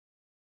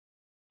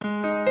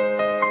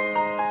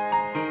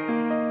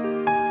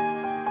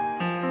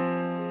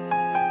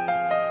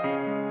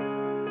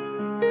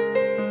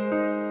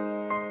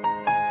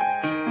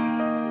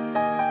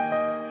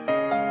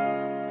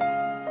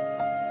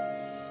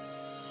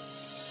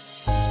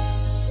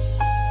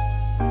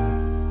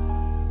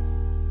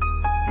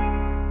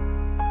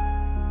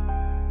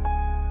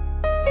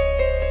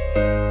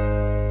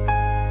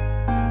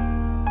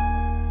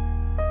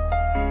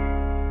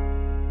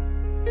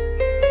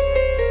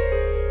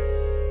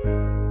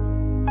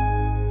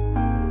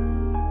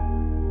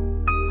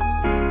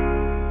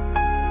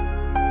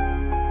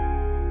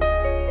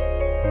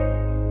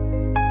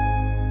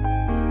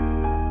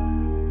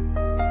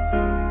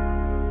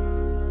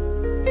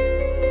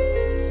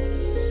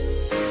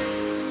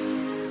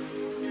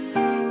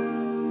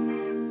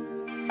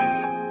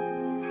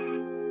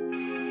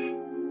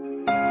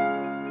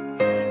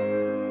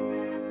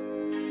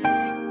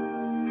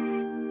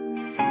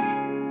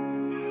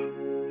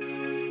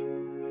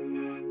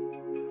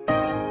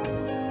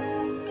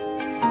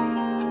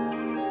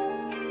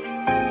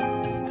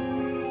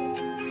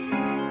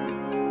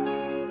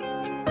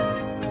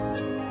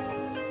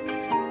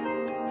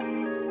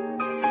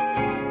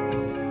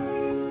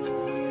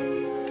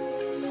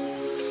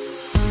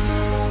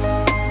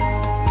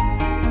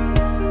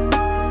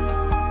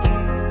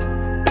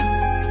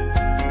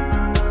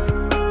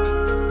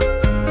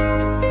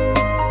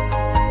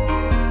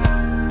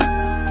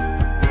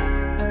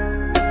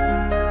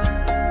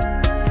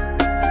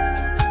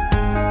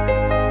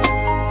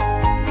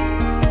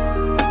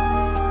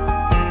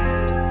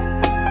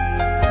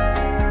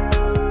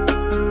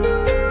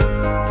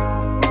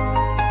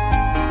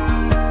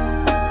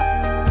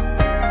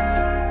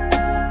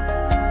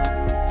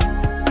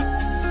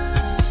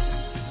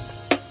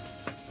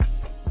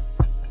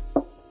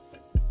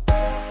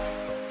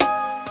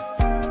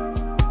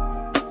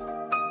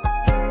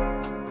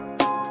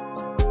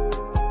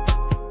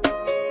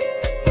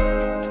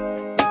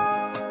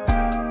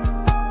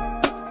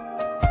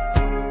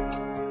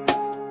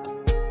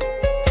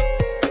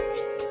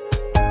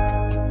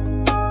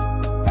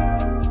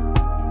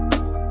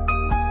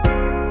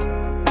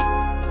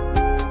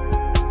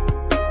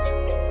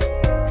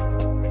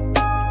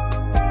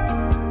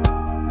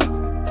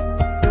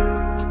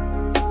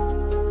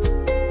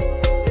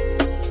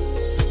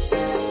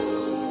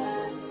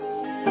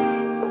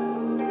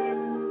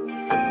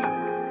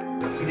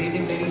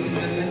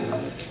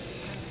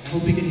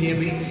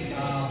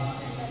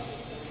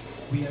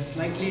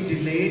slightly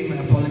delayed. My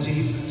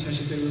apologies.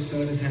 Shashitaru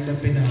sir is held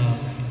up in a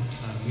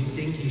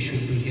meeting. He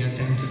should be here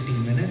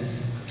 10-15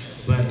 minutes.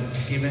 But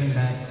given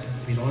that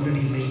we're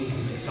already late,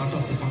 we'll start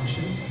off the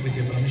function with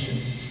your permission.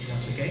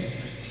 That's okay.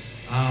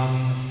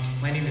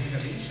 My name is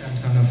Haridas. I'm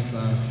son of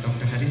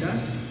Dr.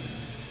 Haridas.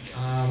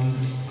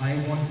 I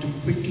want to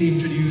quickly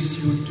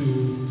introduce you to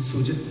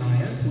Sujit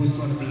Nair, who's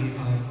going to be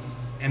our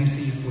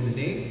MC for the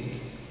day.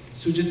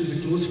 Sujit is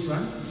a close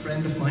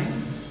friend of mine.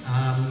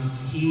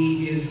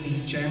 He is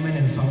the chairman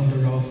and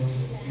founder of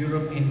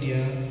Europe-India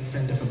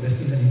Center for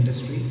Business and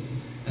Industry,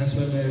 as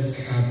well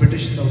as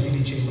British South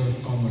Indian Chamber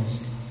of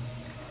Commerce.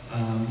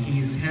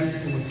 He's held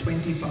over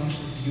 20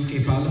 functions in the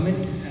UK Parliament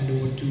and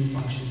over 2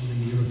 functions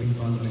in the European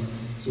Parliament.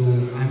 So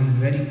I'm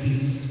very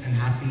pleased and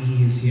happy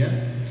he is here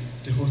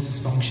to host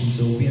this function.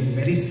 So we are in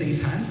very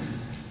safe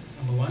hands,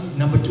 number one.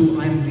 Number two,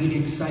 I'm really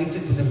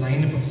excited with the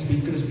lineup of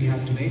speakers we have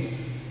today.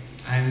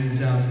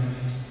 And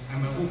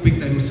I'm hoping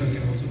that Sir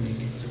can also make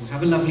it. So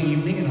have a lovely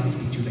evening and I'll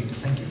speak to you later.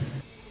 Thank you.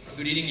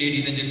 Good evening,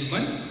 ladies and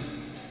gentlemen.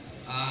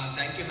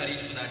 Thank you,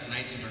 Harish, for that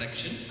nice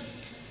introduction.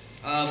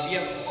 We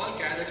are all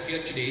gathered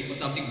here today for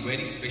something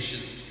very special.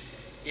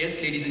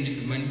 Yes, ladies and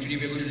gentlemen, today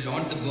we are going to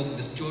launch the book,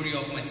 The Story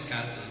of My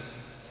Scalpel,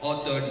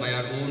 authored by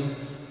our own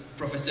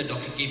Professor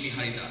Dr.K.P.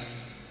 Haridas.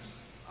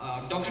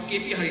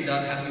 Dr.K.P.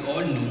 Haridas, as we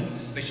all know,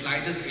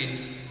 specializes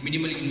in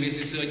minimally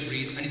invasive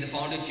surgeries and is the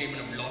founder and chairman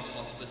of Lord's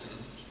Hospital,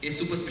 a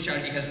super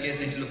specialty healthcare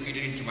center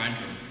located in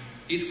Trivandrum.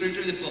 He is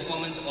credited with the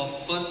performance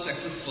of first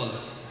successful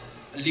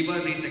liver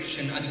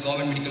resection at the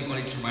Government Medical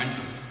College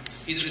Trivandrum.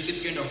 He is a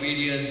recipient of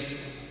various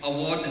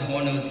awards and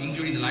honors,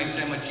 including the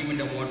Lifetime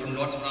Achievement Award from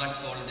Lord France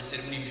Paul at the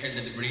ceremony held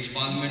at the British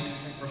Parliament,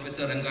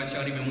 Professor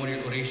Rangachari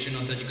Memorial Oration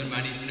on Surgical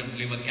Management of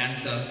Liver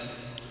Cancer.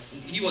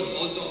 He was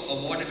also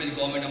awarded by the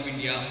Government of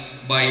India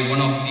by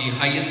one of the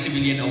highest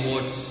civilian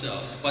awards,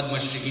 Padma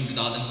Shri, in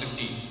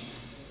 2015.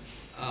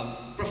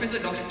 Professor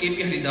Dr.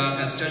 K.P. Haridas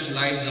has touched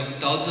lives of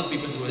thousands of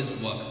people through his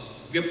work.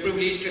 We are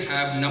privileged to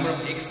have a number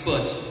of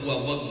experts who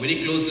have worked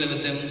very closely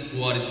with him,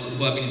 who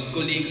have been his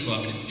colleagues, who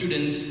have been his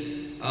students,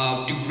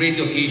 to grace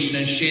the occasion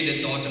and share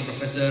their thoughts on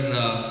Professor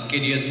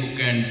Kedia's book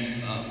and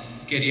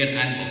career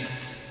handbook.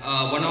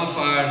 One of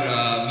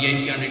our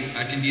VIP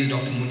attendees,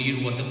 Dr. Munir,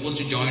 who was supposed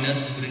to join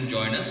us, couldn't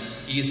join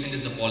us. He has sent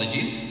his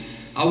apologies.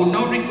 I would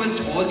now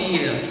request all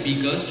the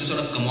speakers to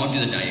sort of come out to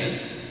the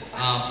dais.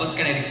 First,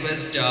 can I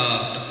request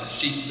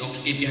Dr.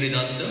 K.P.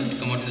 Haridas sir to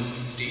come out to the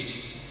stage.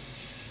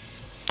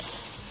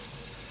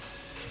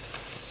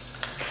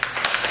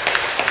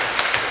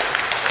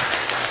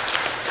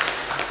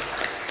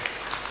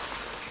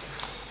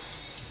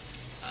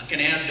 Can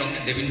I ask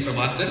Dr. Devin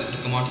Prabhakar to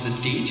come out to the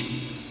stage?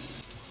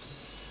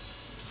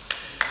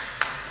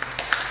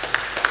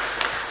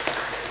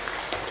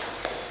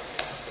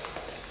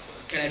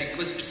 Can I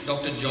request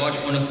Dr. George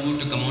Onapur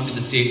to come on to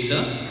the stage,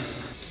 sir?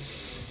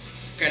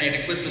 Can I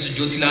request Mr.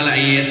 Jyotilal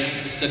IAS,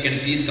 sir, can you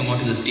please come on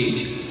to the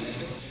stage?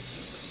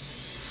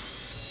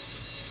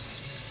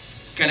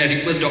 Can I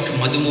request Dr.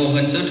 Madhu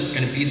Mohan, sir,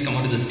 can you please come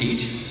on to the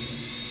stage?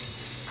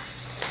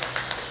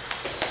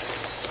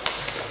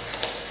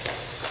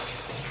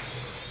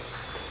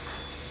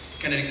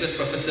 Can I request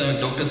Professor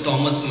Dr.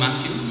 Thomas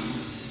Matthew,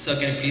 sir,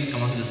 can you please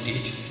come on to the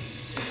stage?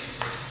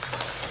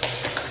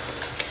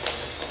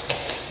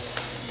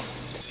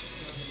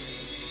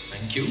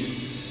 Thank you.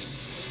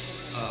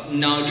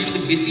 Now, due to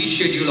the busy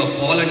schedule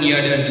of all our near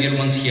and dear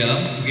ones here,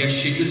 we have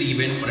scheduled the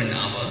event for an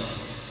hour.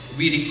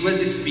 We request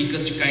the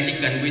speakers to kindly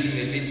convey the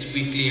message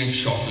sweetly and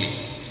shortly.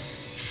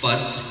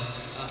 First,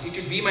 it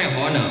would be my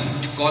honor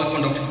to call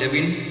upon Dr.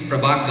 Devin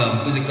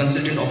Prabhakar, who is a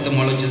consultant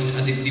ophthalmologist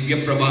at the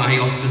Divya Prabha Eye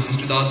Hospital since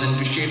 2000,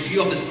 to share a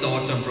few of his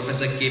thoughts on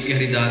Professor K.P.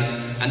 Haridas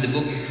and the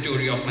book The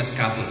Story of My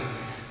Scalpel.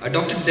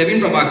 Dr.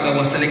 Devin Prabhakar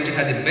was selected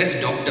as the best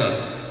doctor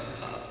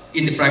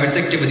in the private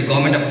sector by the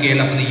Government of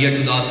Kerala for the year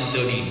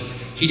 2013.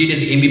 He did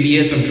his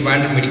MBBS from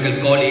Trivandrum Medical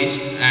College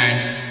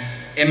and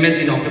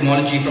MS in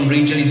Ophthalmology from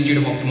Regional Institute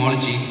of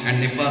Ophthalmology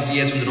and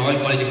FRCS from the Royal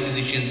College of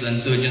Physicians and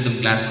Surgeons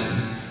of Glasgow.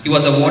 He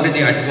was awarded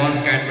the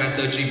Advanced Cataract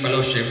Surgery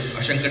Fellowship,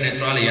 Ashankar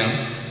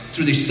Netralaya,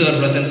 through the Sir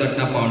Ratan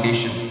Tata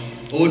Foundation.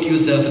 Over to you,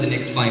 sir, for the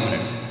next 5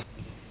 minutes.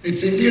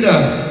 It's indeed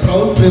a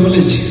proud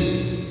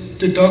privilege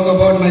to talk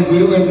about my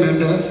Guru and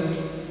mentor,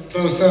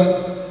 Professor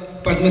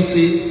Padma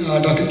Shri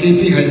Dr.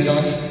 K.P.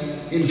 Haridas,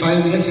 in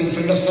 5 minutes in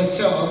front of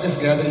such an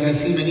august gathering. I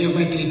see many of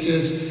my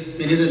teachers,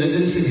 many of the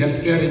legends in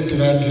healthcare in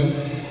Trivandrum.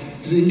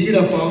 It's indeed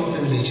a proud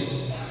privilege.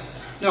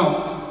 Now,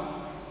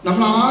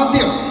 നമ്മൾ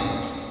ആദ്യം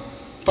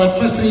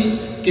Padmashri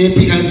K.P.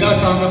 Haridas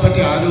സാറിനെ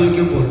പറ്റി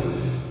ആലോചിക്കുമ്പോൾ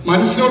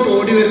മനസ്സിലോട്ട്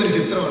ഓടി വരുന്നൊരു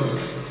ചിത്രമുണ്ട്.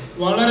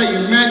 വളരെ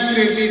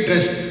ഇമ്മാക്കുലേറ്റ്ലി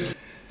dressed,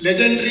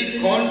 legendary,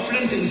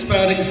 confidence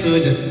inspiring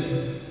surgeon.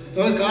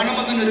 നമുക്ക്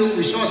കാണുമ്പോൾ തന്നെ ഒരു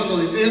വിശ്വാസം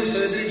തോന്നി, ഇദ്ദേഹം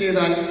സർജറി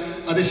ചെയ്താൽ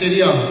അത്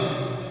ശരിയാകും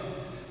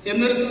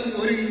എന്നൊരു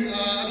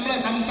നമ്മുടെ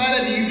സംസാര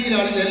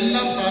രീതിയിലാണെങ്കിൽ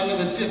എല്ലാം സാറിന്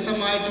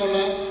വ്യത്യസ്തമായിട്ടുള്ള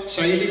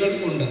ശൈലികൾ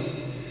ഉണ്ട്.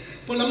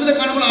 അപ്പോൾ നമ്മളിത്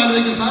കാണുമ്പോൾ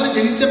ആലോചിക്കും, സാറ്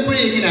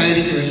ജനിച്ചപ്പോഴേ ഇങ്ങനെ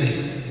ആയിരിക്കുമല്ലേ?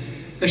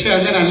 പക്ഷെ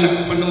അങ്ങനല്ല.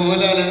 പണ്ട്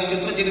മോഹൻലാൽ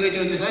ചിത്രചിഹ്നത്തെ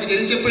ചോദിച്ചു, സാറ്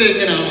ജനിച്ചപ്പോഴേ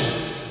ഇങ്ങനെയാണോ?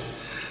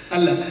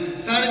 അല്ല,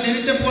 സാറ്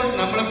ജനിച്ചപ്പോൾ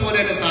നമ്മളെപ്പോലെ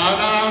തന്നെ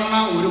സാധാരണ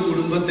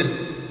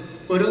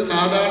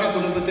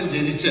കുടുംബത്തിൽ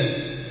ജനിച്ച്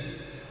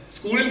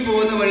സ്കൂളിൽ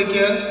പോകുന്ന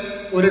വഴിക്ക്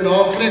ഒരു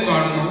ഡോക്ടറെ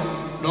കാണുന്നു.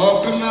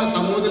 ഡോക്ടറിന്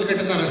സമൂഹത്തിൽ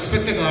കിട്ടുന്ന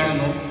റെസ്പെക്റ്റ്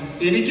കാണുന്നു.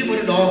 എനിക്കും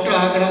ഒരു ഡോക്ടർ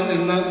ആകണം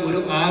എന്ന ഒരു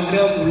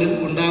ആഗ്രഹം ഉള്ളിൽ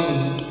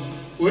ഉണ്ടാകുന്നു.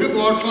 ഒരു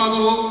ഗോഡ്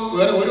ഫാദറോ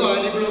വേറെ ഒരു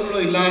ആനുകൂല്യങ്ങളോ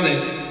ഇല്ലാതെ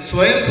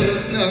സ്വയം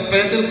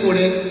പ്രയത്നത്തിൽ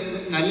കൂടെ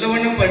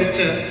നല്ലവണ്ണം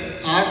പഠിച്ച്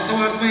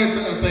ആത്മാർത്ഥമായി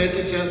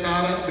പ്രയത്നിച്ച്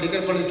സാറ്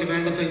മെഡിക്കൽ കോളേജ്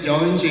വേണ്ടത്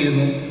ജോയിൻ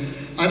ചെയ്യുന്നു.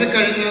 അത്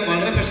കഴിഞ്ഞ്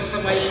വളരെ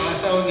പ്രശസ്തമായി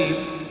പാസ്സാവുകയും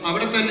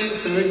അവിടെ തന്നെ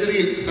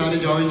സർജറിയിൽ സാറ്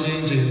ജോയിൻ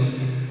ചെയ്യുകയും ചെയ്യുന്നു.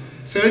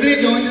 സർജറി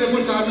ജോയിൻ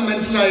ചെയ്തപ്പോൾ സാറിന്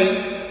മനസ്സിലായി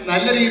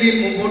നല്ല രീതിയിൽ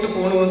മുമ്പോട്ട്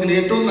പോകണമെങ്കിൽ,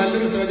 ഏറ്റവും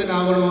നല്ലൊരു സർജൻ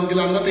ആകണമെങ്കിൽ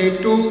അന്നത്തെ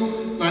ഏറ്റവും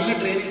നല്ല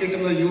ട്രെയിനിങ്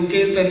കിട്ടുന്നത് UK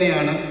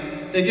തന്നെയാണ്.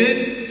 Again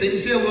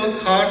sincere work,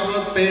 hard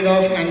work paid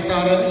of and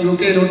sir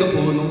UK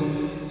പോകുന്നു.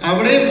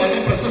 അവിടെ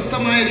വളരെ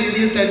പ്രശസ്തമായ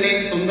രീതിയിൽ തന്നെ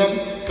സ്വന്തം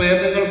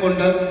പ്രയത്നങ്ങൾ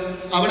കൊണ്ട്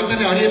അവിടെ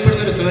തന്നെ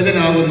അറിയപ്പെടുന്ന ഒരു സർജൻ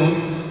ആകുന്നു.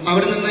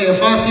 അവിടെ നിന്ന്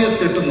FRCS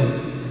കിട്ടുന്നു.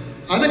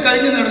 അത്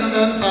കഴിഞ്ഞ്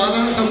നടന്നത്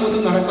സാധാരണ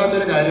സമൂഹത്തിൽ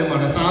നടക്കാത്തൊരു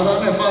കാര്യമാണ്.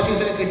 സാധാരണ FRCS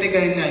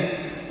കിട്ടിക്കഴിഞ്ഞാൽ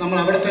നമ്മൾ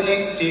അവിടെ തന്നെ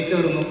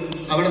ചേക്കേറുന്നു,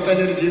 അവിടെ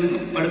തന്നെ ഒരു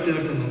ജീവിതം പടുത്തു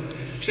കിട്ടുന്നു.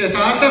 പക്ഷേ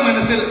സാറിൻ്റെ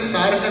മനസ്സിൽ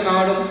സാറിൻ്റെ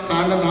നാടും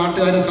സാറിൻ്റെ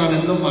നാട്ടുകാരും സാർ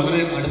എന്നും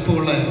വളരെ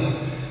അടുപ്പമുള്ളതായിരുന്നു.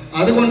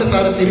 അതുകൊണ്ട്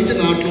സാറ് തിരിച്ച്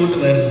നാട്ടിലോട്ട്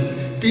വരുന്നു.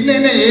 പിന്നെ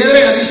എന്നെ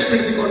ഏറെ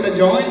അതിശയപ്പെടുത്തിക്കൊണ്ട്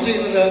ജോയിൻ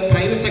ചെയ്യുന്നത്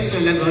പ്രൈവറ്റ്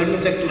സെക്ടറല്ല,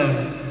 ഗവൺമെൻറ്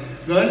സെക്ടറിലാണ്.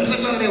 ഗവൺമെൻറ്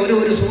സെക്ടറിൽ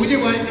ഒരു സൂചി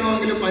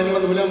വാങ്ങിക്കണമെങ്കിലും അതിനുള്ള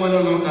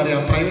നൂലാമാലകൾ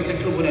നമുക്കറിയാം, പ്രൈവറ്റ്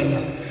സെക്ടർ പോലല്ല.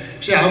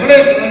 പക്ഷെ അവിടെ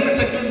ഗവൺമെൻറ്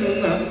സെക്ടറിൽ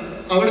നിന്ന്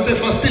അവിടുത്തെ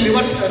ഫസ്റ്റ്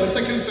ലിവർ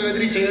റിസെക്ഷൻ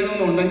സർജറി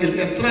ചെയ്യണമെന്നുണ്ടെങ്കിൽ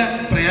എത്ര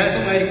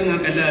പ്രയാസമായിരിക്കും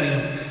നമുക്കെല്ലാം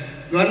അറിയാം.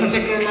 ഗവൺമെൻറ്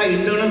സെക്ടറിലുള്ള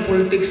ഇന്റേണൽ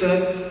പൊളിറ്റിക്സ്,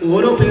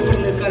 ഓരോ പേപ്പർ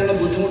നിൽക്കാനുള്ള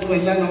ബുദ്ധിമുട്ടും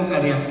എല്ലാം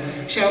നമുക്കറിയാം.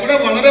 പക്ഷെ അവിടെ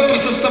വളരെ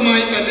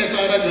പ്രശസ്തമായി തന്നെ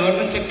സാറ്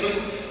ഗവൺമെൻറ് സെക്ടറിൽ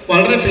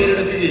വളരെ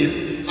പേരെടുക്കുകയും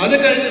അത്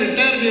കഴിഞ്ഞ്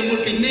റിട്ടയർ ചെയ്യുമ്പോൾ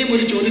പിന്നെയും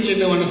ഒരു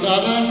ചോദ്യചിഹ്നമാണ്.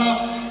 സാധാരണ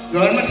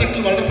ഗവൺമെൻറ്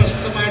സെക്ടറിൽ വളരെ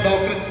പ്രശസ്തമായ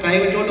ഡോക്ടർ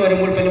പ്രൈവറ്റിലോട്ട്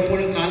വരുമ്പോൾ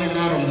പലപ്പോഴും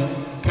കാലിടാറുണ്ട്.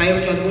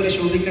 പ്രൈവറ്റിൽ അതുപോലെ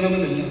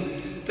ശോഭിക്കണമെന്നില്ല.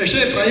 പക്ഷേ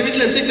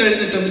പ്രൈവറ്റിൽ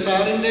എത്തിക്കഴിഞ്ഞിട്ടും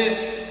സാറിൻ്റെ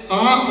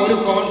ആ ഒരു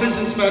confidence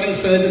inspiring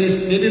surgeries,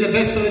 may be the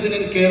best surgeon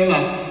in Kerala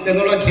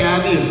എന്നുള്ള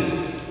ഖ്യാതിയും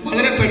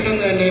വളരെ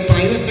പെട്ടെന്ന് തന്നെ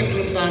പ്രൈവറ്റ്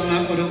സെക്ടറിലും സാറിന്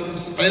ഒരു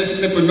പ്രൈവറ്റ്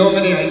സെക്ടറിലെ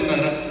പുരോഗമനയായി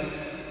സാറ്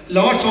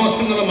ലോർഡ്സ്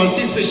ഹോസ്പിറ്റൽ എന്നുള്ള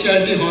മൾട്ടി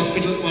സ്പെഷ്യാലിറ്റി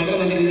ഹോസ്പിറ്റൽ വളരെ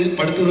നല്ല രീതിയിൽ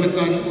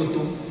പടുത്തുയർക്കാനും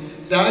ഒത്തു.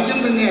 രാജ്യം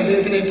തന്നെ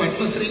അദ്ദേഹത്തിനെ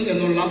പത്മശ്രീ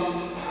എന്നുള്ള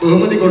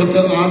ബഹുമതി കൊടുത്ത്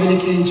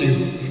ആദരിക്കുകയും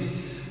ചെയ്തു.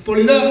 അപ്പോൾ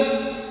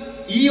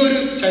ഈ ഒരു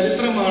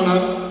ചരിത്രമാണ്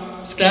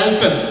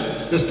scalpel,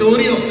 the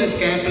story of the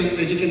scalpel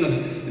രചിക്കുന്നത്.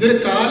 ഇതൊരു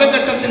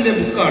കാലഘട്ടത്തിൻ്റെ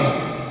ബുക്കാണ്.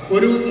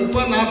 ഒരു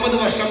 30-40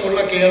 വർഷമുള്ള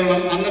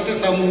കേരളം, അന്നത്തെ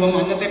സമൂഹം,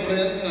 അന്നത്തെ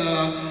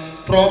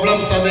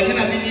പ്രോബ്ലംസ്, അതെങ്ങനെ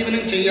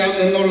അതിജീവനം ചെയ്യാം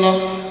എന്നുള്ള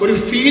ഒരു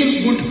ഫീൽ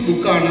ഗുഡ്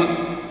ബുക്കാണ്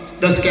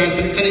the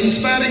scalpel. It's an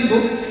inspiring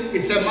book,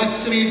 it's A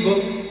must read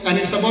book and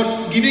it's about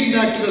giving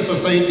back to the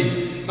society.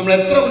 നമ്മൾ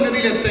എത്ര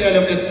ഉന്നതിയിൽ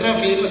എത്തിയാലും എത്ര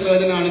ഫേമസ്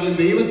സർജനാണെങ്കിലും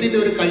ദൈവത്തിൻ്റെ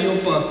ഒരു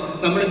കയ്യൊപ്പ്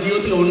നമ്മുടെ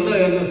ജീവിതത്തിൽ ഉണ്ട്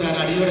എന്ന് സാർ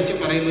അടിയുറച്ച്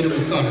പറയുന്ന ഒരു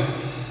ബുക്കാണ്.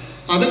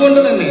 അതുകൊണ്ട്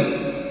തന്നെ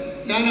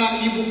ഞാൻ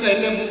ഈ ബുക്ക്,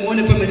 എൻ്റെ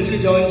മോനിപ്പോൾ മെഡിസിൻ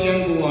ജോയിൻ ചെയ്യാൻ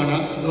പോവുകയാണ്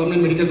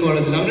ഗവൺമെൻറ് മെഡിക്കൽ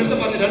കോളേജിൽ. അവൻ്റെ അടുത്ത്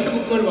പറഞ്ഞ് 2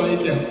 ബുക്കുകൾ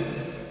വായിക്കാം.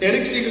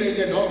 എറിക് സീഗൽ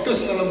എഴുതിയ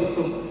ഡോക്ടേഴ്സ് എന്നുള്ള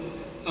ബുക്കും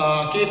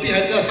K.P.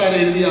 ഹരിദാസ് സാർ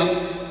എഴുതിയ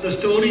the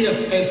story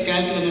of A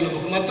scalpel എന്നുള്ള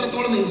ബുക്കും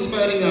അത്രത്തോളം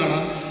ഇൻസ്പയറിംഗ് ആണ്.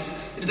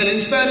 It's an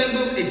inspiring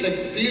book, it's a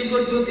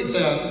feel-good book, it's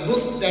a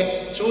book that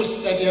shows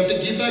that you have to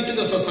give back to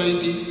the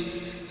society.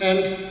 And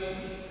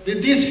with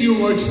these few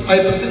words, I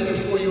present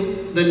before you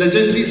the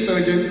legendary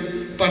surgeon,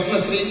 Padma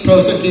Shri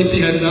Professor K.P.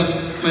 Haridas,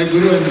 my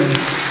Guru and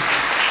Mentor.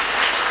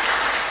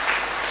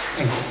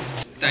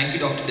 Thank you,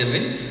 Dr.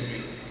 Devin.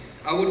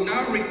 I would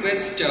now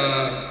request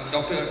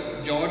Dr.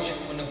 George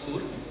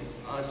Onapur,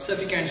 sir,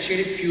 if you can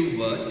share a few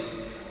words.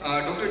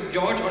 Dr.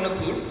 George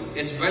Onapur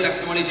is well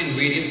acknowledged in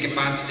various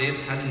capacities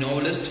as a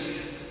novelist,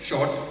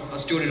 short, a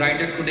story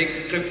writer, critic,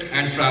 script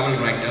and travel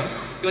writer.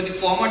 He was the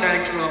former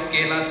director of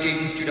Kerala State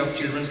Institute of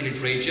Children's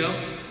Literature,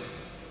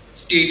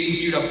 State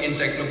Institute of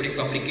Encyclopedic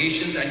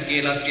Publications and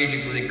Kerala State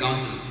Literacy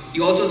Council. He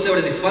also served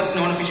as the first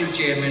non-official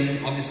chairman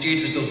of the State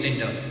Resource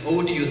Center.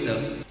 Over to you, sir.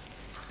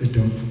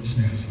 ഏറ്റവും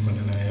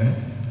സ്നേഹസമ്പന്നനായ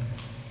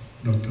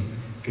doctor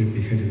K.P.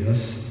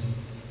 Haridas,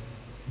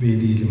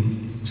 വേദിയിലും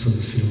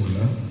സദസ്സിലുമുള്ള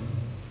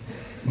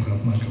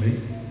മഹാത്മാക്കളെ,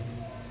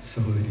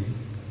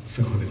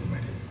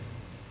 സഹോദരന്മാരെ,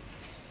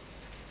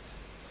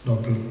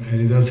 doctor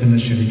Haridas എന്നെ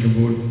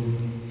ക്ഷണിക്കുമ്പോൾ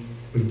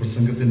ഒരു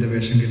പ്രസംഗത്തിൻ്റെ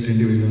വേഷം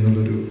കെട്ടേണ്ടി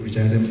വരുമെന്നുള്ളൊരു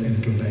വിചാരം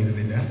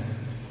എനിക്കുണ്ടായിരുന്നില്ല.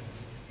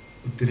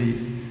 ഒത്തിരി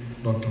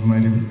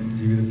ഡോക്ടർമാരും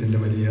ജീവിതത്തിൻ്റെ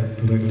വലിയ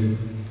തുറകളിൽ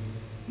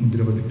മുദ്ര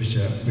പതിപ്പിച്ച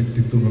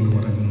വ്യക്തിത്വങ്ങളും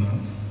അടങ്ങുന്ന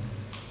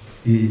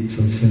ഈ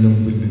സദസ്സിന്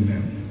മുമ്പിൽ നിന്ന്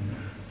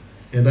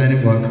ഏതാനും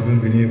വാക്കുകൾ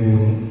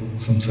വിനയപൂർവ്വം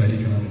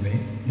സംസാരിക്കണമെന്ന്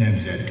ഞാൻ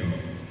വിചാരിക്കുന്നു.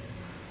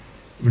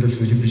 ഇവിടെ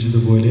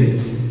സൂചിപ്പിച്ചതുപോലെ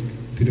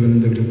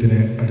തിരുവനന്തപുരത്തിന്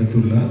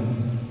അടുത്തുള്ള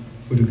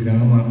ഒരു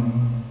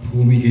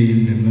ഗ്രാമഭൂമികയിൽ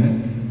നിന്ന്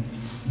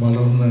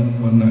വളർന്ന്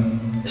വന്ന്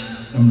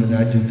നമ്മുടെ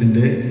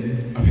രാജ്യത്തിൻ്റെ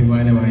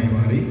അഭിമാനമായി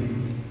മാറി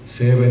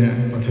സേവന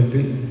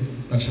പഥത്തിൽ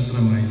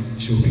നക്ഷത്രമായി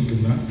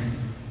ശോഭിക്കുന്ന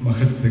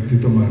മഹത്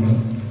വ്യക്തിത്വമാണ്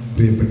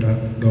പ്രിയപ്പെട്ട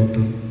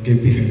ഡോക്ടർ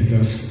K.P.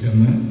 ഹരിദാസ്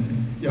എന്ന്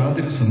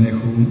യാതൊരു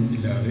സന്ദേഹവും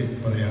ഇല്ലാതെ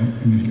പറയാം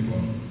എന്നെനിക്ക്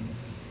തോന്നുന്നു.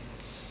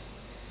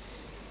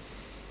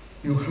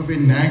 You have a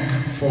knack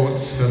for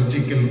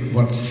surgical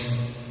works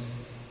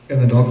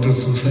എന്ന ഡോക്ടർ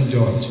സൂസൻ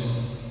ജോർജ്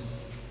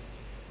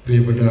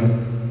പ്രിയപ്പെട്ട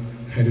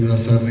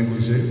ഹരിദാസ് സാറിനെ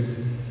കുറിച്ച്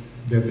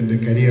അദ്ദേഹത്തിൻ്റെ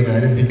കരിയർ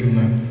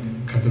ആരംഭിക്കുന്ന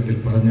ഘട്ടത്തിൽ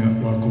പറഞ്ഞ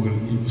വാക്കുകൾ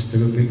ഈ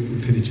പുസ്തകത്തിൽ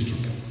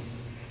ഉദ്ധരിച്ചിട്ടുണ്ട്.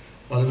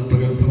 വളരെ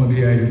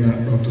പ്രഗത്ഭമതിയായിരുന്ന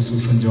ഡോക്ടർ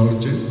സൂസൻ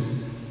ജോർജ്,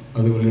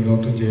 അതുപോലെ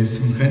ഡോക്ടർ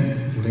ജയസിംഹൻ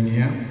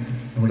തുടങ്ങിയ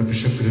നമ്മുടെ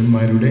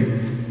ബിഷപ്പുരന്മാരുടെ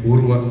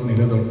പൂർവ്വ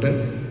നില തൊട്ട്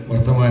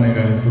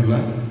വർത്തമാനകാലത്തുള്ള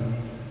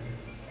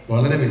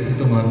വളരെ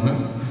വ്യക്തിത്വമാർന്ന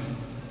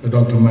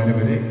ഡോക്ടർമാരെ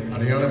വരെ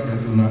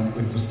അടയാളപ്പെടുത്തുന്ന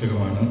ഒരു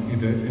പുസ്തകമാണ്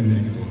ഇത്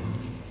എന്നെനിക്ക് തോന്നുന്നു.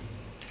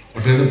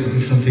 ഒട്ടേറെ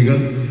പ്രതിസന്ധികൾ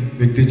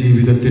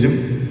വ്യക്തിജീവിതത്തിലും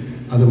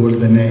അതുപോലെ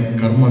തന്നെ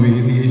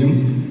കർമ്മവേദിയിലും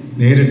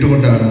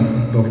നേരിട്ടുകൊണ്ടാണ്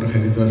ഡോക്ടർ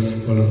ഹരിദാസ്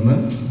വളർന്ന്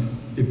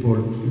ഇപ്പോൾ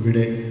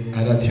ഇവിടെ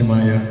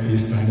ആരാധ്യമായ ഈ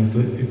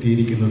സ്ഥാനത്ത്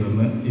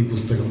എത്തിയിരിക്കുന്നതെന്ന് ഈ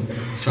പുസ്തകം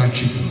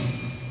സാക്ഷിക്കുന്നു.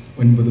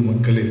 9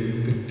 മക്കളിൽ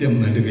കൃത്യം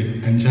നടുവിൽ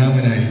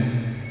 5-മനായി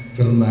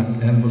പിറന്ന,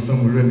 ഞാൻ പുസ്തകം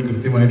മുഴുവൻ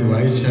കൃത്യമായിട്ട്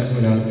വായിച്ച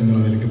ഒരാൾ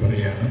എന്നുള്ള നിലയ്ക്ക്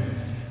പറയുകയാണ്,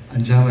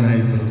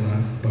 5-മനായി പിറന്ന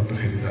ഡോക്ടർ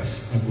ഹരിദാസ്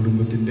ആ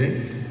കുടുംബത്തിൻ്റെ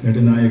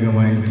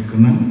നെടുനായകമായി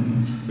നിൽക്കുന്ന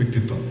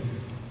വ്യക്തിത്വം.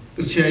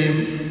 തീർച്ചയായും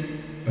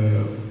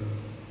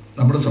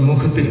നമ്മുടെ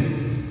സമൂഹത്തിലും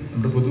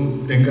നമ്മുടെ പൊതു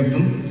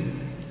രംഗത്തും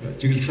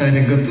ചികിത്സാ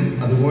രംഗത്തും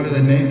അതുപോലെ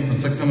തന്നെ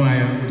പ്രസക്തമായ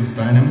ഒരു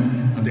സ്ഥാനം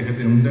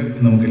അദ്ദേഹത്തിനുണ്ട്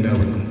എന്ന്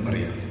നമുക്കെല്ലാവർക്കും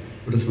അറിയാം.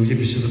 ഇവിടെ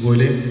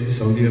സൂചിപ്പിച്ചതുപോലെ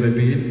സൗദി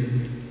അറേബ്യയിൽ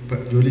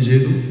ജോലി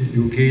ചെയ്തു,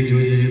 UK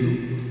ജോലി ചെയ്തു,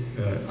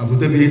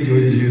 അബുദാബിയിൽ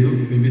ജോലി ചെയ്തു,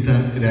 വിവിധ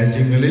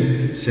രാജ്യങ്ങളിൽ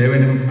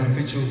സേവനം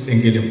അർപ്പിച്ചു.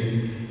 എങ്കിലും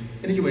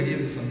എനിക്ക്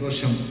വലിയൊരു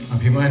സന്തോഷം,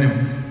 അഭിമാനം,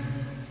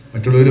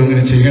 മറ്റുള്ളവരും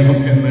അങ്ങനെ ചെയ്യണം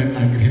എന്ന്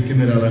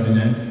ആഗ്രഹിക്കുന്ന ഒരാളാണ്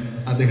ഞാൻ.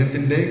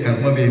 അദ്ദേഹത്തിൻ്റെ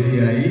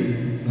കർമ്മവേദിയായി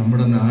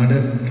നമ്മുടെ നാട്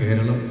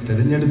കേരളം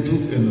തിരഞ്ഞെടുത്തു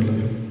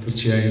എന്നുള്ളത്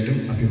തീർച്ചയായിട്ടും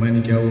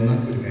അഭിമാനിക്കാവുന്ന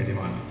ഒരു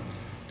കാര്യമാണ്.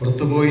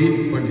 പുറത്തുപോയി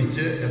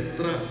പഠിച്ച്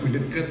എത്ര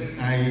മിടുക്കർ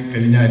ആയി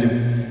കഴിഞ്ഞാലും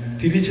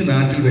തിരിച്ച്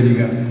നാട്ടിൽ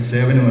വരിക,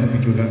 സേവനം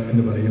അർപ്പിക്കുക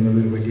എന്ന് പറയുന്നത്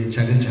ഒരു വലിയ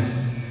ചലഞ്ചാണ്.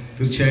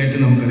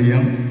 തീർച്ചയായിട്ടും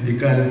നമുക്കറിയാം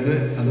ഇക്കാലത്ത്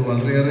അത്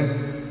വളരെയേറെ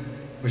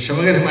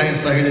വിഷമകരമായ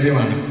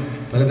സാഹചര്യമാണ്.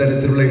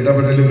 പലതരത്തിലുള്ള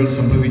ഇടപെടലുകൾ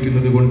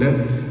സംഭവിക്കുന്നത് കൊണ്ട്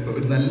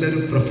ഒരു നല്ലൊരു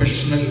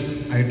പ്രൊഫഷണൽ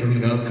ആയിട്ടുള്ള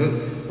ഒരാൾക്ക്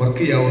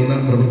വർക്ക് ചെയ്യാവുന്ന,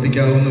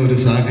 പ്രവർത്തിക്കാവുന്ന ഒരു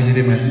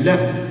സാഹചര്യമല്ല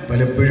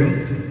പലപ്പോഴും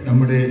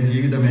നമ്മുടെ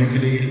ജീവിത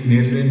മേഖലയിൽ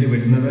നേരിടേണ്ടി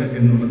വരുന്നത്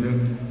എന്നുള്ളത്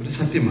ഒരു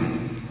സത്യമാണ്.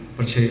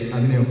 പക്ഷേ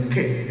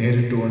അതിനെയൊക്കെ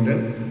നേരിട്ടുകൊണ്ട്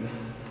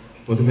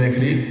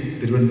പൊതുമേഖലയിൽ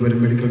തിരുവനന്തപുരം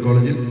മെഡിക്കൽ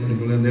കോളേജിൽ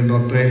അദ്ദേഹം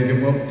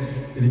ഡോക്ടറായിരിക്കുമ്പോൾ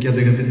എനിക്ക്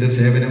അദ്ദേഹത്തിൻ്റെ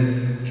സേവനം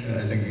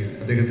അല്ലെങ്കിൽ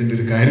അദ്ദേഹത്തിൻ്റെ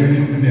ഒരു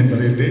കാരുണ്യം എന്ന് ഞാൻ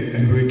പറയട്ടെ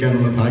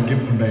അനുഭവിക്കാനുള്ള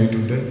ഭാഗ്യം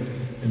ഉണ്ടായിട്ടുണ്ട്.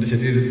 എൻ്റെ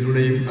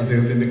ശരീരത്തിലൂടെയും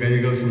അദ്ദേഹത്തിൻ്റെ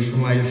കൈകൾ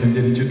സൂക്ഷ്മമായി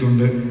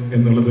സഞ്ചരിച്ചിട്ടുണ്ട്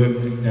എന്നുള്ളത്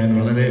ഞാൻ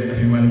വളരെ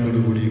അഭിമാനത്തോടു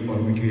കൂടി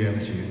ഓർമ്മിക്കുകയാണ്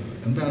ചെയ്യുന്നത്.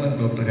 എന്താണ്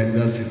ഡോക്ടർ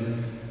ഹരിദാസ്?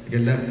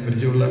 എല്ലാം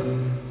പരിചയമുള്ള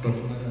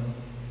ഡോക്ടർമാരാണ്,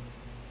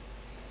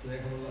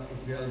 സ്നേഹമുള്ള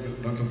വിദ്യാർത്ഥികൾ,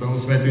 ഡോക്ടർ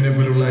തോമസ് മാത്യുവിനെ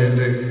പോലുള്ള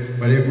എൻ്റെ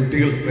പഴയ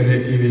കുട്ടികൾ വരെ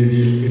ഈ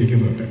വേദിയിൽ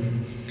ഇരിക്കുന്നുണ്ട്.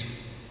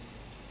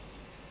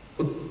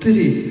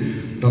 ഒത്തിരി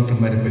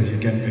ഡോക്ടർമാരെ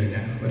പരിചയിക്കാൻ കഴിഞ്ഞ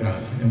ഒരാൾ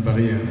ഞാൻ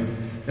പറയുകയാണ്.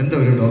 എന്താ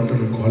ഒരു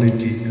ഡോക്ടറുടെ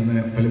ക്വാളിറ്റി എന്ന്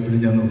പലപ്പോഴും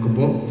ഞാൻ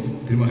നോക്കുമ്പോൾ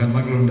ഒത്തിരി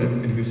മഹാത്മാക്കളുണ്ട്,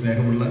 എനിക്ക്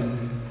സ്നേഹമുള്ള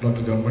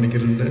ഡോക്ടർ ജോൺ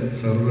പണിക്കരുണ്ട്,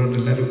 സാറുകളുണ്ട്,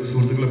 എല്ലാവരും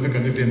സുഹൃത്തുക്കളൊക്കെ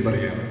കണ്ടിട്ട് ഞാൻ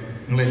പറയുകയാണ്,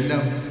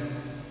 നിങ്ങളെല്ലാം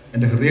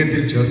എൻ്റെ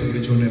ഹൃദയത്തിൽ ചേർത്ത്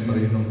പിടിച്ചുകൊണ്ട് ഞാൻ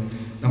പറയുന്നു,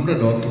 നമ്മുടെ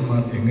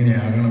ഡോക്ടർമാർ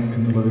എങ്ങനെയാകണം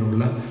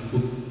എന്നുള്ളതിനുള്ള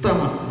ഉത്തമ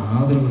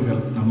മാതൃകകൾ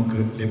നമുക്ക്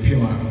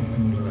ലഭ്യമാണ്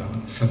എന്നുള്ളതാണ്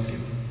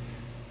സത്യം.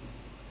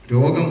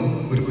 രോഗം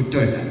ഒരു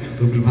കുറ്റമല്ല.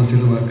 തൂപ്പിൽ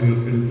ഭാസിയുടെ വാക്കുകൾ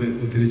എടുത്ത്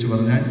ഉദ്ധരിച്ചു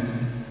പറഞ്ഞാൽ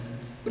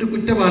ഒരു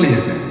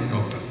കുറ്റവാളിയല്ല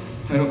ഡോക്ടർ,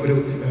 ഒരു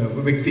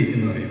വ്യക്തി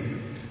എന്ന് പറയുന്നത്.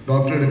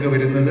 ഡോക്ടർ എടുക്ക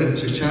വരുന്നത്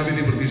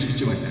ശിക്ഷാവിധി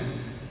പ്രതീക്ഷിച്ചുമല്ല,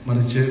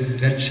 മറിച്ച്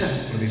രക്ഷ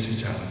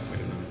പ്രതീക്ഷിച്ചാണ്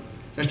വരുന്നത്.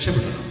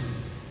 രക്ഷപ്പെടണം,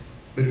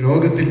 ഒരു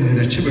രോഗത്തിൽ നിന്ന്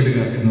രക്ഷപ്പെടുക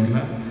എന്നുള്ള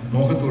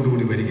മോഹത്തോടു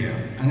കൂടി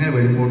വരികയാണ്. അങ്ങനെ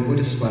വരുമ്പോൾ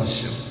ഒരു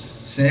സ്പർശം,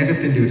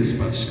 സ്നേഹത്തിൻ്റെ ഒരു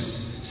സ്പർശം,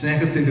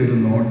 സ്നേഹത്തിൻ്റെ ഒരു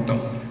നോട്ടം,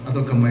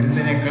 അതൊക്കെ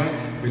മരുന്നിനേക്കാൾ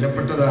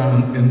വിലപ്പെട്ടതാണ്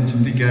എന്ന്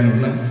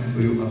ചിന്തിക്കാനുള്ള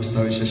ഒരു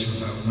അവസ്ഥാവിശേഷം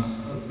ഉണ്ടാകുന്ന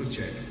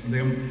തീർച്ചയായിട്ടും.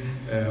 അദ്ദേഹം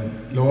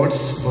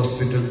ലോർഡ്സ്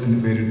ഹോസ്പിറ്റൽ എന്ന്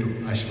പേരിട്ടു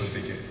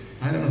ആശുപത്രിക്ക്.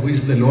 ആരാണ്? Who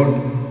is the Lord?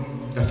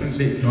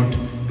 Definitely not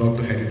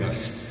doctor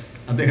Haridas.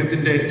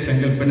 അദ്ദേഹത്തിൻ്റെ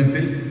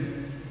സങ്കല്പനത്തിൽ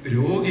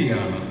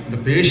രോഗിയാണ്, the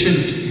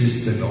patient is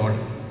the Lord.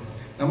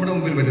 നമ്മുടെ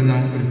മുമ്പിൽ വരുന്ന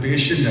ഒരു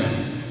പേഷ്യൻ്റാണ്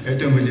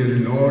ഏറ്റവും വലിയൊരു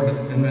ലോർഡ്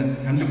എന്ന്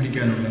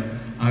കണ്ടുപിടിക്കാനുള്ള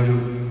ആ ഒരു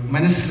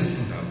മനസ്സ്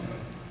ഉണ്ടാവുക.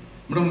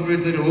 നമ്മുടെ മുമ്പിൽ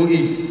വരുന്ന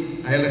രോഗി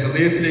അയാളുടെ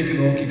ഹൃദയത്തിലേക്ക്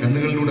നോക്കി,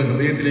 കണ്ണുകളിലൂടെ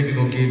ഹൃദയത്തിലേക്ക്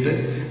നോക്കിയിട്ട്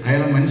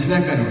അയാളെ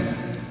മനസ്സിലാക്കാനുള്ള,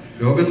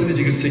 രോഗത്തിന്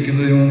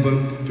ചികിത്സിക്കുന്നതിന് മുമ്പ്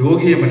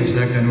രോഗിയെ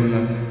മനസ്സിലാക്കാനുള്ള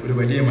ഒരു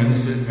വലിയ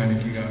മനസ്സ്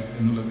കാണിക്കുക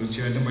എന്നുള്ളത്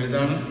തീർച്ചയായിട്ടും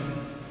വലുതാണ്.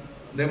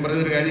 അദ്ദേഹം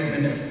പറയുന്നൊരു കാര്യം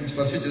എന്നെ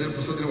സ്പർശിച്ചത്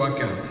പുസ്തകത്തിൽ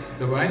വാക്യാണ്,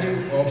 the value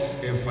of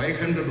A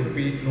 500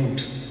 rupee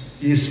not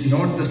is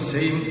not the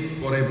same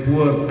for A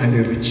poor and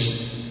A rich.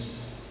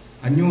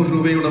 500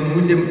 രൂപയുടെ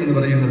മൂല്യം എന്ന്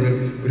പറയുന്നത്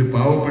ഒരു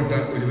പാവപ്പെട്ട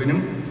ഒരുവനും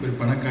ഒരു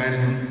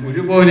പണക്കാരനും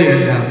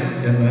ഒരുപോലെയല്ല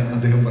എന്ന്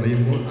അദ്ദേഹം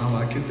പറയുമ്പോൾ ആ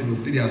വാക്യത്തിൽ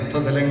ഒത്തിരി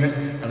അർത്ഥതലങ്ങൾ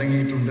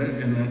അടങ്ങിയിട്ടുണ്ട്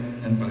എന്ന്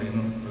ഞാൻ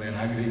പറയാൻ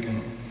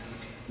ആഗ്രഹിക്കുന്നു.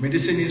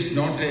 Medicine is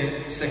not A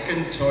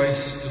second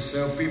choice to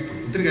serve people.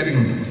 ഒത്തിരി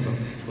കാര്യങ്ങളുണ്ട്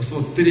പുസ്തകം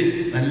ഒത്തിരി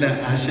നല്ല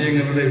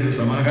ആശയങ്ങളുടെ ഒരു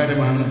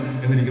സമാഹാരമാണ്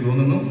എന്നെനിക്ക്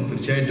തോന്നുന്നു.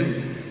 തീർച്ചയായിട്ടും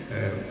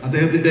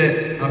അദ്ദേഹത്തിൻ്റെ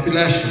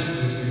അഭിലാഷം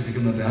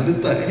സൂചിപ്പിക്കുന്നുണ്ട്.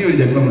 അടുത്ത ഇനിയൊരു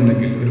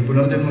ജന്മമുണ്ടെങ്കിൽ, ഒരു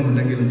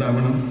പുനർജന്മമുണ്ടെങ്കിൽ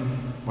എന്താവണം?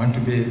 want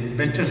to be a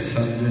better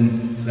surgeon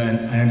than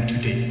I am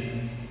today.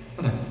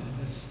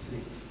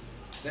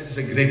 That is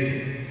a great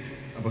thing.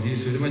 He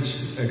is very much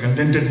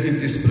contented with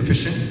his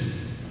profession.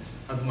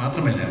 അത്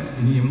മാത്രമല്ല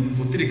ഇനിയും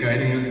ഒത്തിരി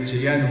കാര്യങ്ങൾ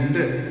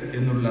ചെയ്യാനുണ്ട്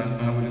എന്നുള്ള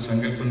ആ ഒരു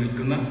സങ്കല്പം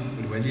നിൽക്കുന്ന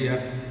ഒരു വലിയ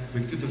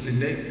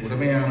വ്യക്തിത്വത്തിൻ്റെ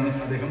ഉടമയാണ്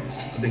അദ്ദേഹം.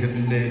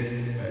 അദ്ദേഹത്തിൻ്റെ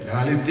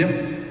ലാളിത്യം,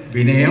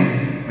 വിനയം,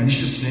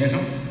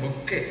 മനുഷ്യസ്നേഹം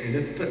ഒക്കെ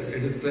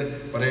എടുത്ത്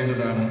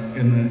പറയേണ്ടതാണ്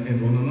എന്ന്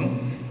തോന്നുന്നു.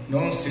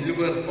 No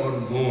silver or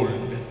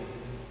gold,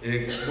 A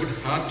good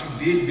heart to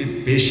deal with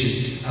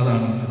patient,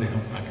 അതാണ്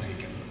അദ്ദേഹം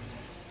ആഗ്രഹിക്കുന്നത്.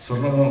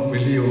 സ്വർണമോ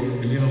വെള്ളിയോ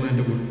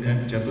എൻ്റെ ഞാൻ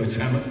ചേർത്ത്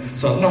വെച്ചാണ്,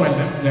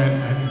 സ്വർണമല്ല ഞാൻ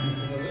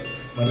ആഗ്രഹിക്കുന്നത്,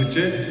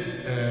 മറിച്ച്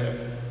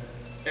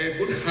A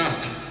good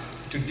heart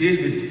to deal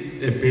with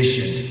a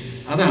patient,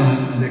 അതാണ്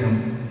അദ്ദേഹം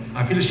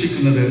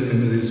അഭിലഷിക്കുന്നത്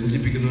എന്നതിൽ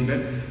സൂചിപ്പിക്കുന്നുണ്ട്.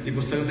 ഈ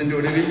പുസ്തകത്തിൻ്റെ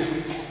ഒടുവിൽ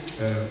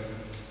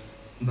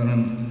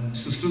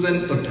സുശ്രുതൻ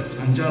തൊട്ട്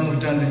 5-ാം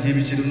നൂറ്റാണ്ടിൽ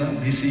ജീവിച്ചിരുന്ന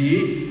BCE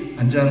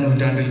 5-ാം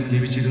നൂറ്റാണ്ടിൽ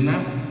ജീവിച്ചിരുന്ന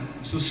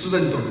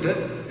സുശ്രുതൻ തൊട്ട്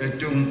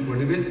ഏറ്റവും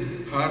ഒടുവിൽ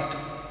ഹാർട്ട്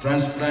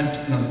ട്രാൻസ്പ്ലാന്റ്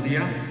നടത്തിയ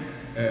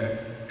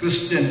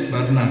ക്രിസ്ത്യൻ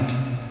ബർണാഡ്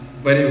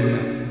വരെയുള്ള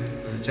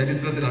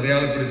ചരിത്രത്തിൽ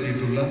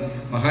അടയാളപ്പെടുത്തിയിട്ടുള്ള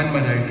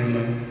മഹാന്മാരായിട്ടുള്ള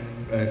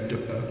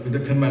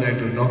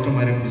വിദഗ്ധന്മാരായിട്ടുള്ള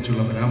ഡോക്ടർമാരെ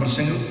കുറിച്ചുള്ള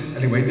പരാമർശങ്ങൾ,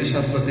 അല്ലെങ്കിൽ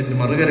വൈദ്യശാസ്ത്രത്തിൻ്റെ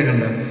മറുകര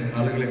കണ്ട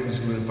ആളുകളെ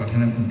കുറിച്ചുള്ള ഒരു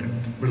പഠനം ഉണ്ട്.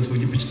 ഇവിടെ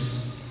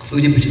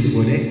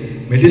സൂചിപ്പിച്ചതുപോലെ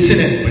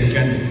മെഡിസിനെ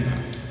പഠിക്കാൻ പോകുന്ന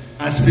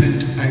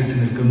ആസ്പിരന്റ് ആയിട്ട്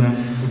നിൽക്കുന്ന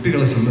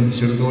കുട്ടികളെ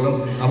സംബന്ധിച്ചിടത്തോളം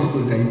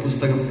അവർക്കൊരു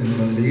കൈപ്പുസ്തകം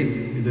എന്നുള്ള നിലയിൽ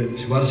ഇത്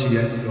ശുപാർശ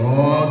ചെയ്യാൻ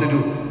യാതൊരു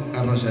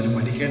കാരണവശാലും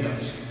മടിക്കേണ്ട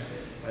ആവശ്യം.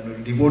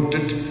 അതിനൊരു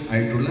ഡിവോട്ടഡ്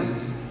ആയിട്ടുള്ള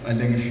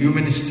അല്ലെങ്കിൽ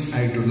ഹ്യൂമനിസ്റ്റ്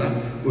ആയിട്ടുള്ള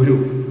ഒരു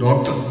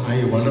ഡോക്ടർ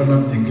ആയി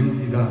വളരണം എങ്കിൽ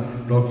ഇതാ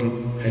ഡോക്ടർ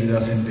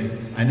ഹരിദാസിൻ്റെ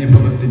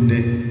അനുഭവത്തിൻ്റെ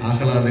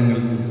ആഹ്ലാദങ്ങൾ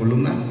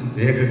ഉൾക്കൊള്ളുന്ന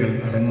രേഖകൾ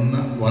അടങ്ങുന്ന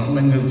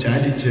വർണ്ണങ്ങൾ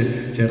ചാലിച്ച്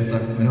ചേർത്ത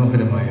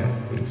മനോഹരമായ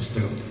ഒരു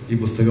പുസ്തകം. ഈ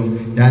പുസ്തകം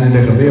ഞാൻ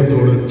എൻ്റെ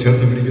ഹൃദയത്തോട്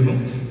ചേർത്ത് പിടിക്കുന്നു.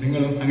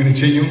 നിങ്ങൾ അങ്ങനെ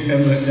ചെയ്യും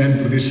എന്ന് ഞാൻ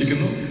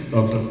പ്രതീക്ഷിക്കുന്നു.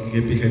 Doctor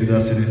K.P.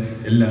 ഹരിദാസിന്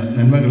എല്ലാ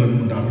നന്മകളും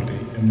ഉണ്ടാവട്ടെ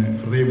എന്ന്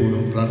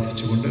ഹൃദയപൂർവ്വം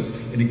പ്രാർത്ഥിച്ചുകൊണ്ട്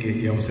എനിക്ക്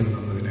ഈ അവസരം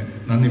തന്നതിന്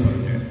നന്ദി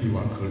പറഞ്ഞ് ഈ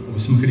വാക്കുകൾ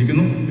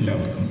ഉപസംഹരിക്കുന്നു.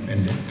 എല്ലാവർക്കും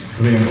എൻ്റെ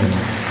ഹൃദയപൂർവ്വം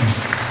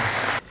നമസ്കാരം.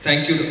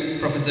 Thank you,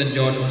 Professor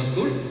John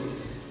Onukul.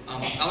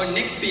 Our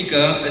next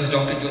speaker is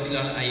Dr. Jyoti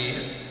Lal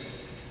IAS.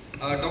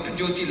 Dr.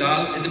 Jyoti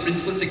Lal is the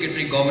Principal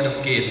Secretary, Government of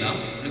Kerala,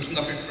 looking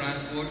after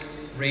transport,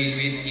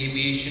 railways,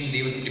 aviation,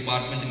 diverse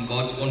departments in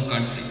God's own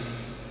country.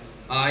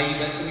 I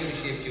welcome you to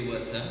share a few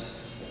words, sir.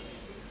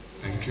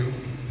 Thank you.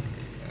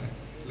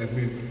 Let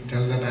me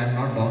tell that I am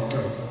not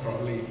doctor.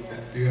 Probably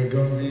you are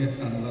going to be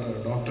another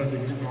doctor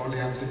degree. Probably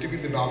I am sitting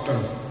with the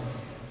doctors.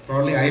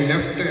 Probably I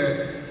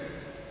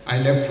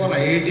left for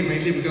IIT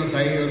mainly because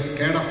I was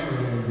scared of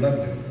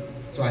blood.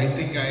 So I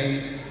think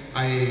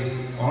I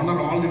honor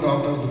all the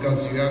doctors because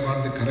you have got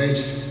the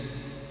courage,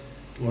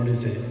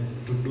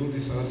 to do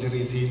the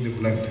surgery, seeing the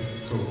blood.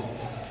 So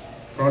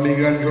probably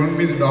you are going to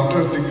be the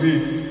doctor's degree.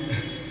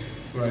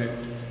 Right.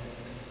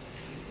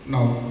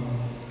 Now,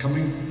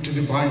 coming to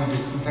the point,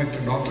 in fact,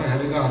 Dr.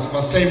 Haridas,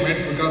 first I met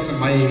because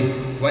my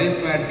wife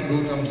had to do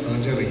some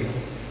surgery.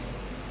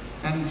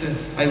 And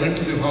I went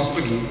to the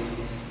hospital.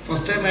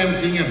 First time I am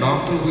seeing a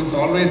doctor who is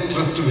always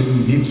dressed very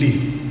neatly.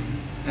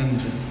 And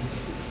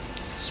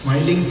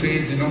smiling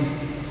face,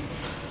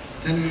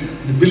 Then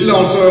the bill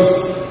also is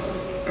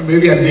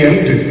maybe at the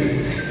end.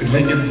 It's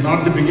like not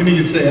the beginning,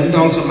 it's the end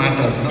also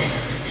matters,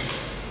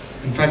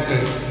 In fact,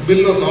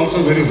 bill was also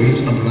very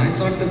reasonable. I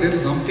thought that there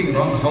is something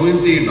wrong. How is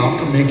the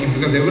doctor making?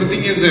 Because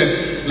everything is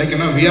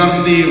we are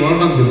in the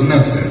world of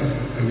business.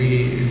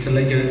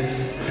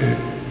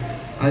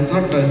 I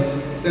thought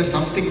there's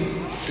something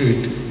to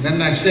it.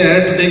 Then actually I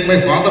had to take my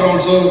father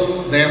also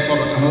there for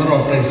another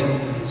operation.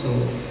 So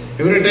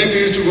every time we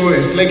used to go,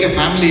 it's like a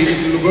family.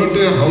 You go into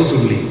your house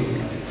only.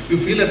 You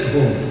feel at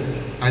home.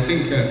 I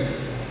think,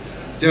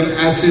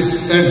 as is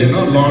said,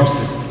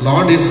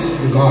 Lord is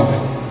the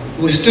God.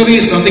 History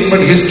is nothing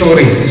but his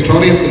story, the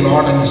story of the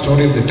Lord and the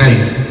story of the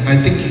time. I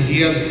think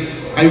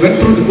I went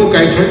through the book,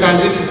 I felt as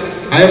if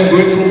I am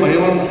going through my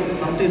own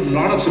a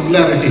lot of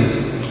similarities,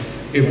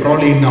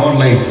 probably in our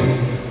life.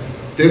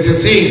 There's a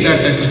saying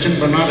that Christian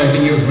Bernard, I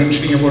think he was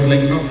mentioning about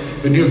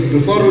when he was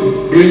before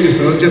doing the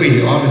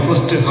surgery or the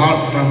first heart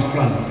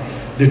transplant,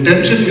 the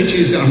tension which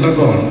is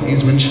undergone,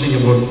 he's mentioning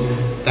about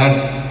that.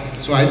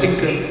 So I think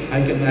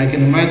I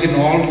can imagine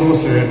all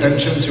those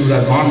tensions you would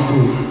have gone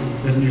through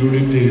when you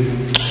did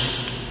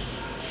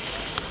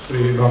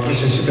the Dr.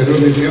 Shashitaru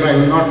is here. I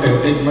will not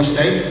take much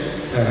time.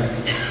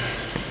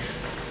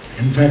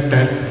 In fact,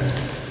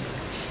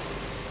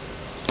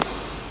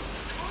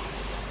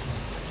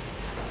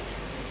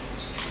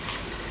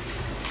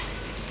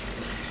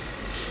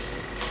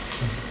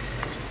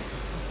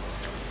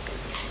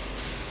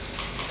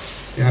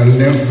 I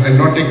will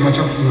not take much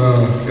of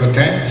your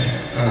time.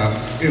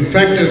 In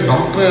fact, a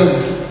doctor has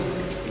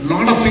a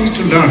lot of things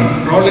to learn.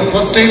 Probably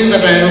first time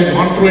that I have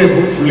gone through a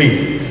book fully.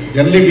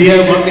 Generally, we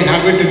have got the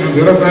habit in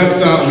bureaucrats,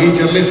 we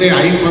generally say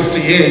I first,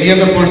 any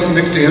other person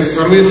next, yes,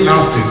 service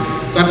last.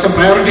 That's a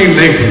priority in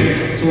life.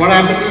 So what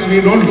happens is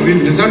we don't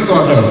listen to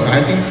others.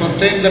 I think first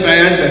time that I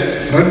had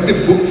read the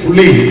book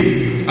fully,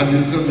 and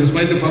this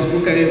might be the first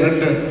book I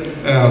read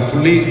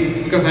fully,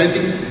 because I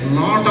think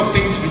a lot of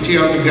things which you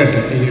have to get,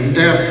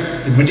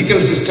 the medical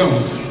system,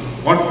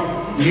 what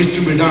needs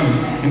to be done.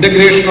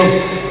 Integration of,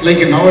 like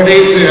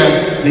nowadays,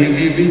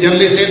 we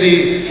generally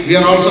say we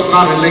are also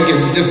car, like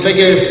just like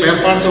a spare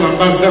parts of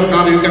ambassador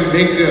car, you can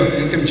make,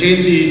 you can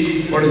change the,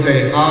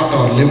 heart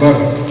or liver.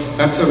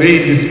 That's the way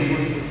it is.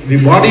 The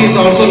body is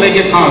also like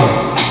a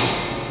car.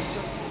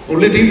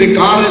 Only thing, the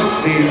car,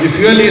 the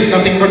fuel is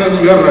nothing but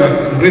your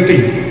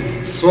breathing.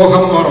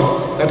 Soham,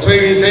 or that's why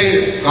we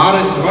say car,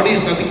 body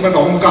is nothing but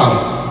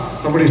omkar.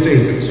 Somebody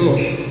says. So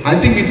I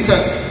think it's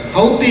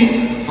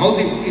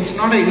it's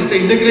not it's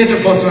an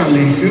integrated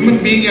personality. Human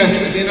being has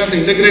to be seen as an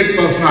integrated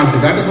personality.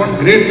 That is one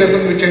great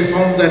lesson which I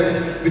found that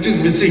which is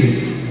missing.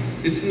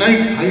 It's like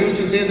I used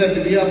to say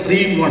that we are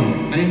 3 in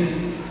 1.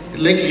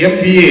 Like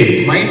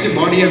MBA, mind,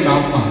 body and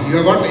Atma. You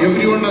have got,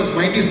 everyone has,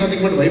 mind is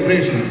nothing but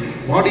vibration.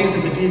 Body is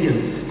the material.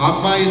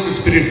 Atma is the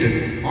spirit.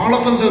 All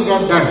of us have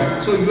got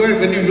that. So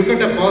when you look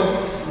at a person,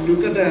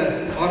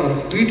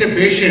 or treat a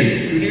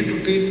patient, you need to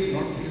treat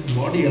not his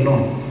body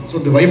alone. So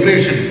the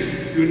vibration,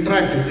 you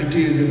interact.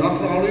 The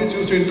doctor always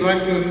used to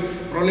interact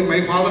with, probably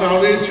my father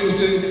always used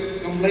to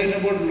complain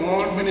about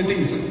lot many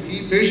things. So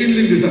he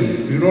patiently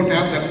listened. We don't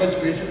have that much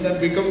patience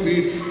that we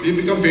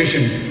become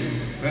patients.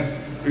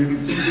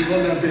 Since we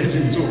are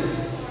patient. So,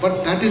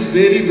 but that is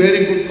very,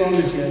 very good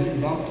policy. I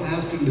think doctor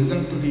has to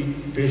listen to the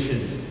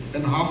patient.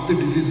 Then half the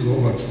disease is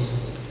over.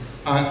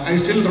 I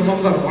still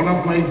remember one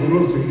of my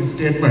gurus, his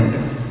statement.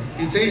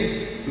 He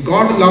said,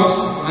 God loves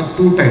at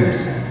 2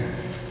 times.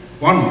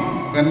 One,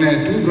 when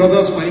 2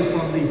 brothers fight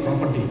for the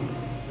property.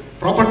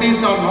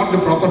 Properties are not the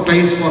proper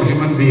ties for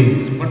human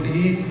beings. But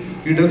he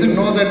doesn't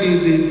know that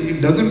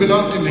it doesn't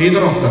belong to neither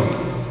of them.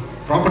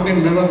 Property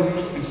never,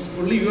 it's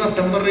only your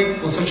temporary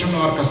possession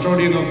or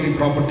custodian of the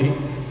property.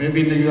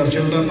 Maybe your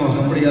children or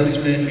somebody else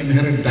may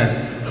inherit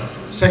that.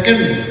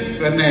 Second,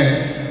 when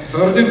a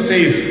surgeon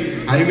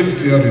says, I will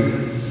cure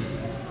you.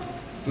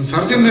 The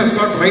surgeon has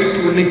got right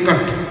to only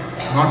cut,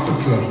 not to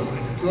cure.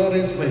 Cure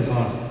is by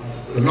God.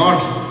 The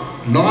Lord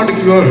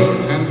cures,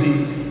 and the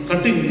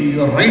cutting,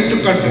 your right to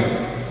cut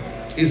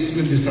is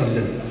with the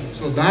surgeon.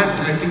 So that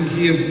I think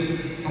he has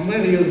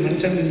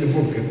mentioned in the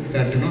book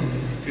that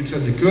it's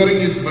the curing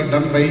is but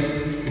done by,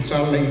 it's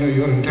all like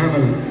your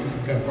internal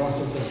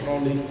process of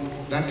probably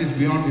that is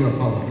beyond your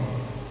power.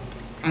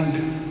 And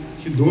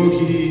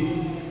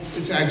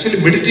it's actually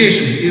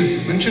meditation. He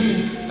is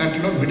mentioned that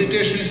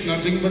meditation is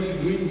nothing but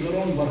doing your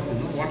own work.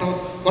 What our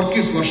work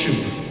is worship.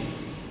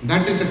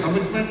 That is a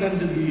commitment, and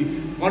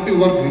what you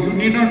work. You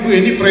need not do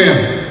any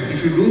prayer.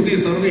 If you do the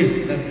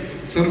service, that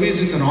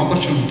service is an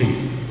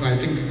opportunity. I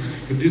think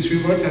with these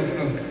few words I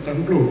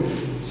conclude.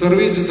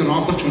 Service is an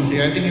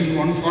opportunity. I think in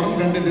one foreign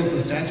country there is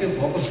a statue of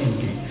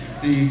opportunity.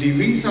 The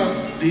wings are,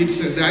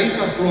 the eyes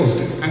are closed,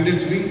 and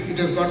its wing, it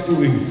has got 2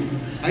 wings.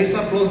 Eyes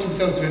are closed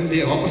because when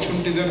the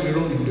opportunity is there,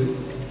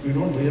 we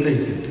don't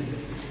realize it.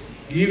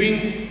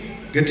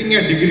 Getting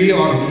a degree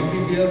or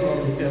MBBS or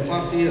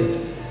FRCS,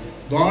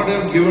 God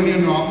has given you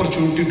an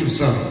opportunity to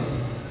serve.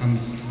 And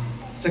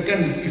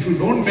second, if you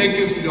don't make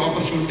use the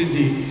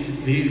opportunity,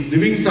 the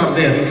wings are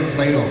there, it will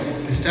fly off.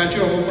 The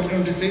statue of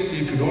opportunity says,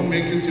 if you don't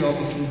make use the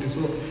opportunity,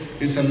 so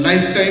it's a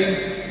lifetime,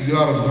 you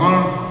are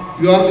gone.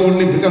 You are the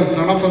only, because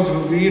none of us,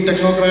 we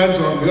technocrats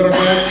or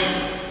bureaucrats,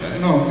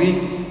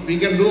 we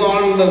can do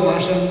all the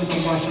bhashan,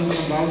 sambhashan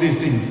and all these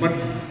things, but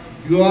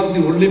you are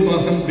the only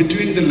person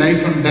between the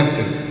life and death.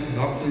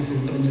 Doctor is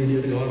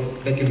intermediary or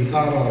like a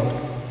vicar or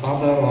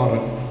father, or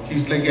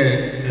he's like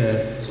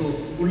so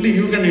only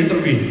you can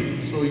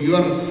intervene. So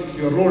your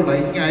role,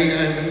 when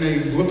I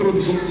go through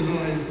the books,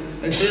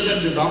 I say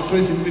that the doctor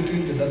is in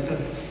between the death.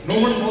 No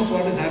one knows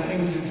what is happening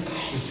in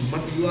this,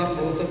 but you are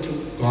closer to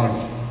God.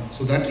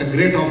 So that's a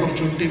great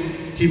opportunity.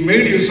 He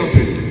made use of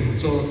it.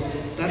 So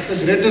that's the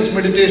greatest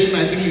meditation.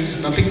 I think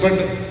it's nothing but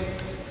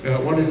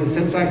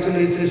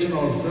self-actualization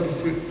or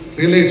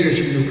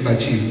self-realization you could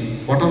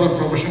achieve. Whatever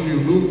profession you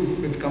do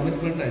with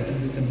commitment, I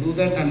think you can do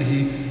that. And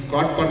he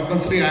got Padma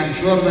Shri. I am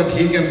sure that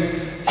he will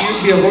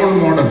be a role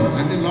model.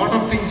 And a lot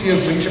of things he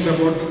has mentioned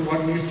about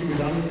what needs to be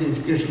done in the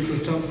education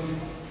system,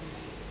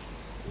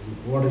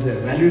 what is a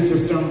value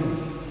system,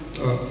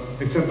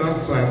 etc.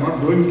 So I am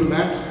not going to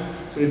that.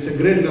 So it's a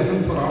great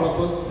lesson for all of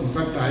us. In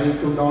fact, I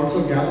could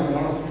also gather a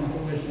lot of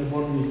information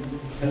about the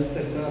health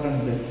sector,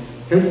 and the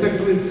health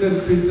sector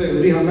itself is a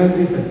very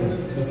unhealthy sector.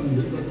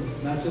 But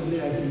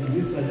naturally, I think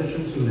these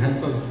suggestions will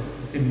help us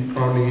in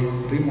probably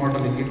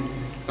remodeling it.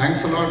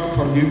 Thanks a lot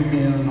for giving me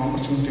an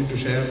opportunity to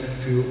share a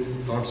few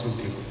thoughts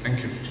with you. Thank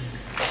you.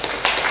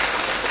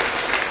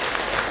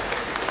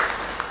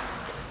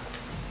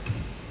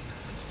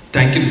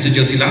 Thank you, Mr.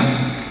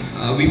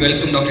 Jyotila. We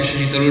welcome Dr.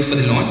 Shashi Tharoor for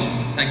the launch.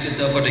 Thank you,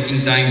 sir, for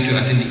taking time to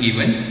attend the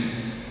event.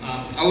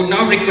 I would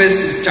now request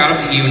the star of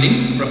the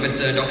evening,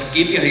 Professor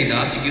Dr.K.P.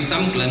 Haridas, to give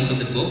some glimpse of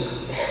the book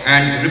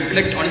and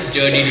reflect on his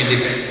journey with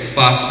the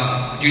past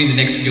during the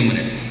next few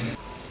minutes.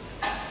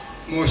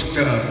 Most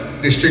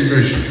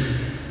distinguished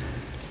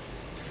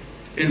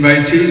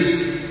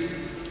invitees,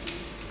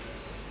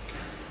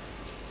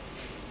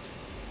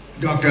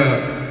 Dr.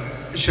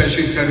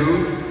 Shashi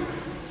Tharoor,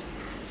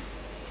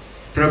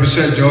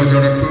 Professor George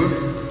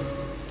Orakur,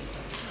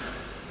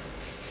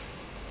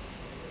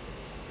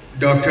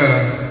 Dr.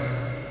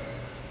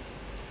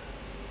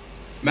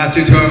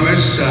 Matthew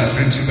Thomas,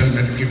 Principal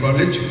Medical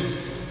College,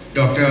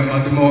 Dr.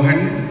 Madhu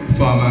Mohan,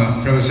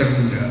 former Professor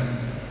and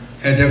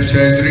Head of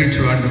Surgery,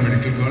 Trivandrum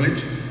Medical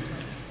College,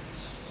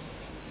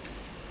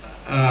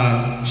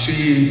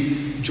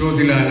 Sri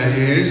Jyotilal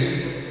IAS,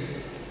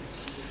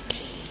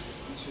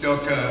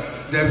 Dr.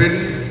 Devin,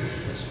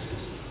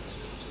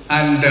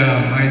 and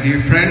my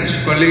dear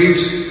friends,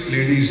 colleagues,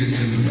 ladies and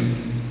gentlemen.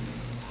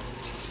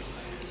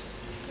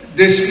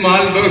 This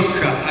small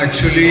book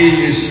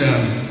actually is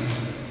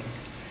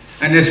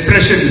an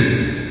expression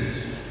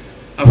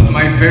of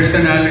my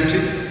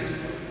personality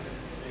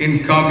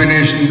in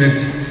combination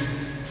with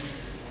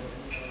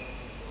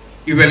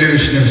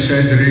evolution of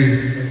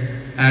surgery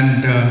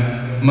and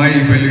my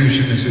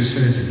evolution as a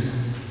surgeon.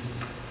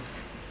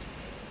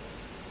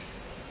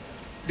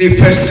 The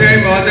first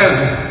time author,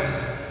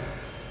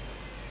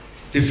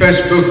 the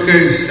first book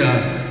is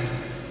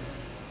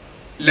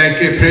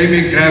like a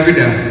prima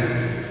gravida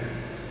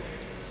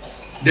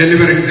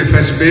delivering the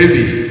first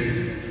baby,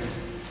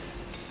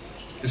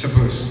 I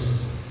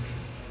suppose.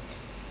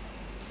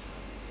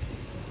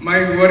 My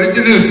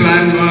original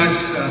plan was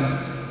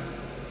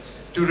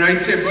to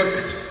write a book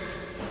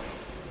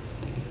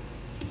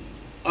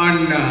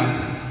on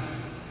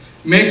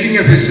making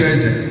of a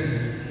surgeon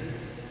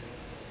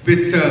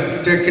with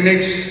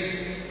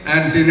techniques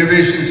and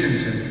innovations in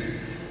surgery.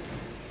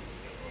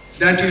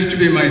 That used to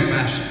be my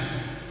passion.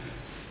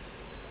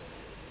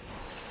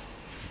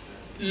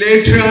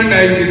 Later on,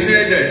 I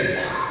decided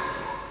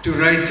to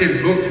write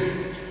a book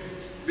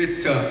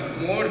with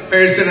more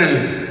personal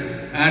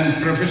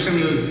and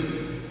professional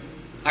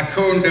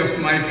account of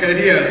my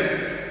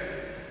career,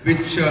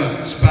 which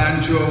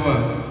spans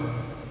over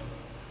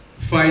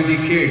 5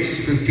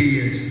 decades, 50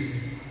 years.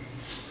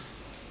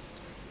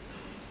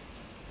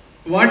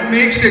 What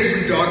makes a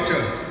good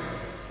doctor?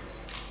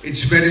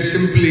 It's very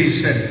simply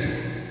said.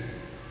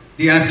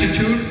 The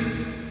aptitude,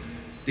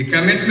 the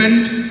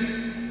commitment,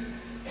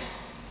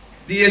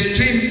 the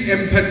extreme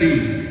empathy,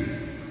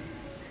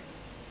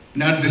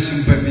 not the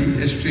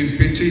sympathy, extreme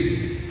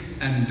pity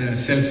and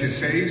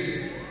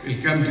self-exercise,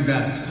 we'll come to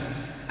that.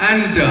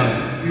 And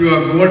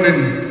your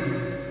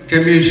golden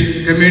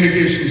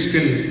communication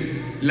skill,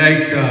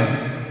 like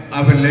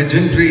our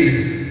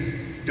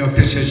legendary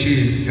Dr.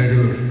 Shashi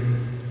Tharoor.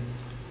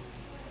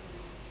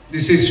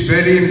 This is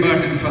very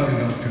important for a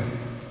doctor.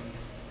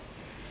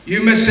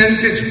 You must sense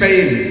his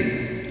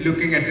pain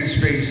looking at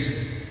his face.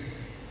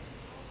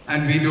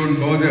 And we don't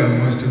bother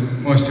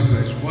most of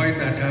us. Why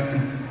that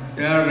happened?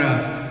 There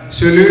are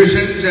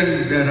solutions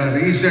and there are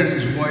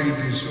reasons why it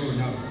is so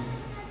now.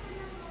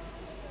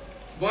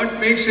 What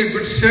makes a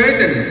good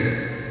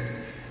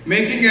surgeon?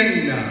 Making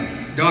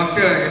a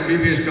doctor,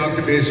 MBBS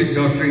doctor, basic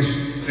doctor is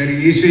very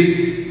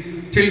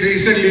easy. Till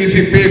recently, if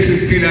you pay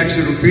 50 lakhs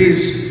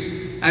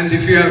rupees and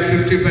if you have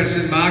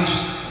 50%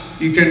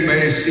 marks, you can buy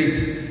a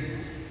seat.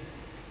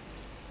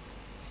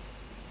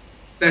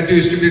 That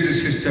used to be the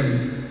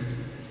system.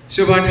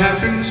 So what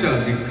happens?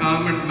 The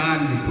common man,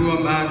 the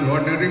poor man,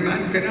 ordinary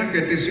man cannot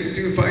get a seat.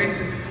 You find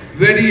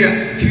very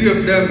few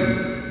of them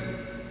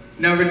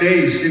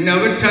nowadays. In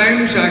our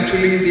times,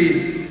 actually,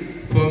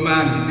 the poor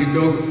man, the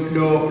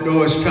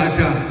low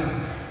strata,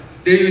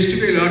 there used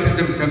to be a lot of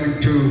them coming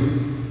to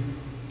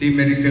the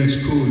medical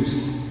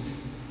schools.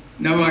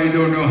 Now I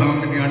don't know how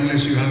many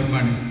unless you have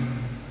money.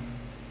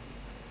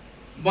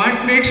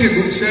 What makes a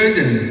good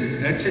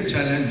surgeon? That's a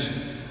challenge.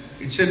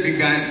 It's a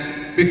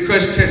big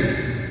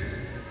question.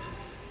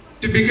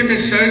 To become a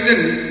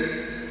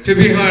surgeon, to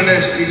be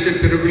honest, is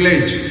a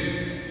privilege.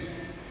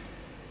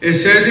 A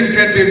surgeon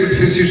can be a good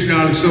physician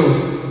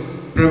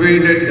also,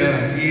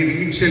 provided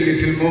he reads a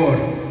little more,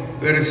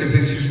 whereas a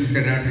physician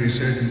cannot be a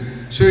surgeon.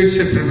 So it's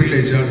a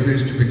privilege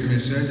always to become a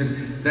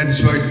surgeon. That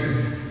is why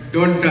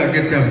don't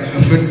get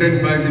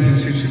offended by the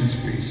physicians,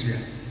 please. Yeah.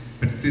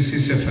 But this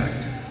is a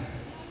fact.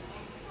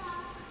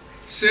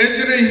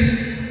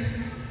 Surgery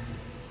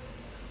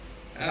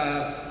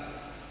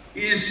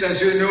is,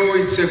 as you know,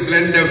 it's a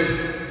blend of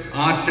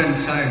art and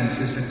science,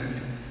 isn't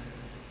it?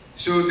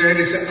 So there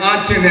is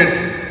art in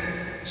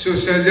it. So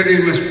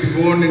surgery must be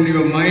born in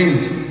your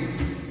mind.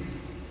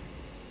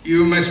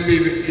 You must be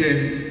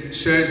a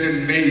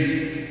surgeon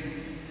made.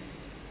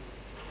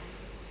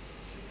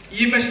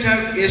 You must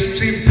have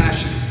extreme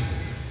passion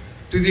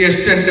to the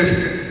extent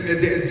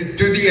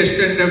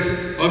of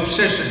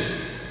obsession.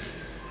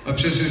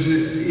 Obsession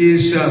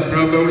is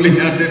probably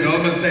not a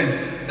normal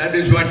thing. That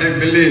is what I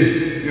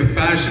believe. Your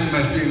passion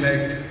must be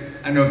like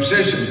an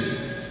obsession.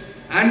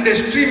 And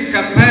extreme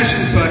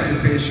compassion for a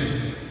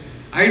patient.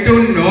 I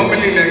don't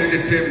normally like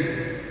the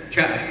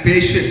term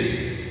patient.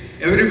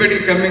 Everybody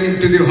coming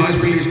into the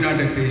hospital is not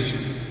a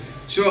patient.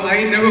 So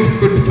I never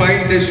could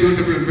find a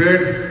suitable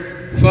word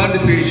for the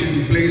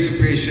patient, place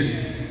a patient.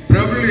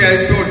 Probably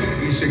I thought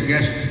he's a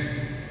guest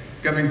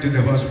coming to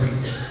the hospital.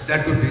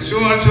 That could be. So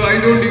also I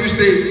don't use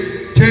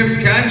the term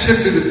cancer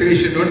to the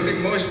patient, one of the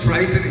most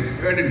frightening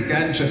word in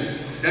cancer.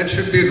 That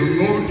should be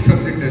removed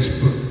from the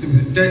textbook.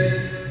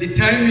 The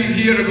time you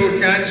hear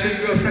about cancer,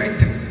 you are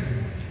frightened.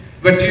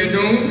 But you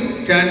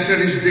know, cancer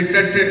is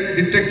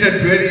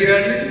detected very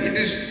early. It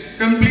is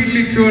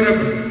completely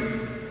curable.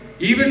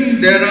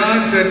 Even there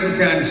are certain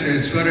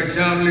cancers, for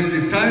example, in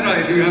the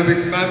thyroid, you have a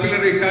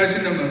papillary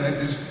carcinoma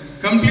that is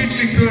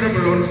completely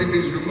curable once it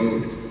is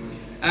removed.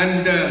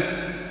 And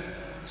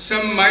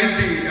some might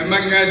be,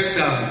 among us,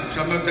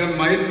 some of them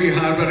might be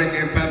harboring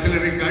a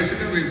papillary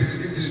carcinoma.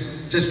 It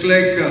is just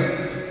like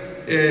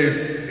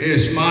a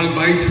small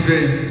bite of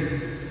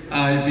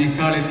we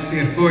call it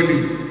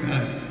nirkoli.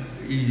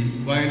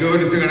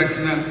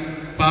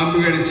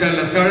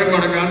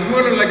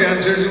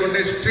 Cancers,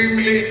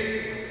 extremely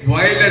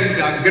violent,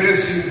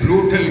 aggressive,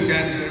 brutal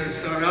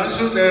cancers are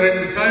also there in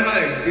the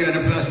thyroid, the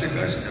anaplastic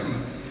carcinoma.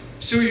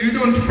 So you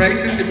don't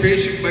frighten the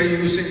patient by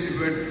using the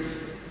word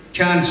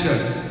cancer.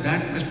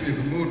 That must be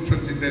removed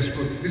from the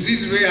textbook. This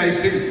is the way I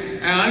think.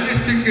 I always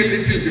think a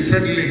little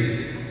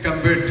differently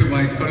compared to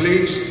my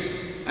colleagues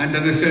and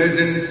other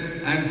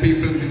surgeons and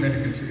people in the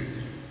medical field.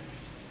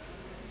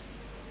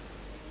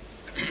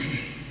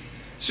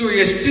 So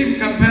extreme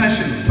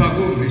compassion for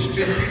whom?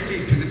 Extreme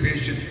pity to the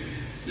patient.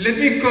 Let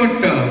me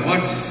quote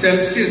what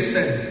Celsius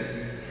said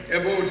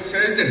about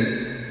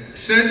surgeon.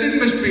 Surgeon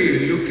must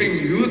be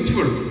looking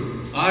youthful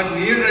or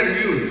nearer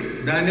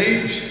youth than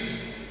age.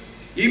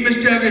 He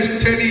must have a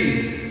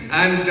steady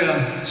and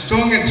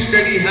strong and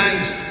steady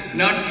hands,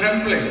 not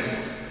trembling.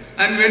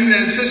 And when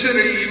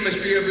necessary, he must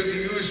be able to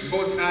use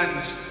both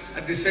hands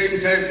at the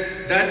same time.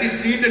 That is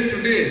needed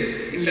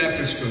today in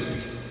laparoscopy.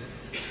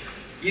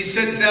 He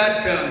said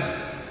that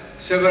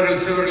several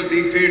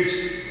decades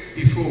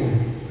before.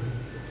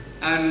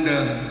 And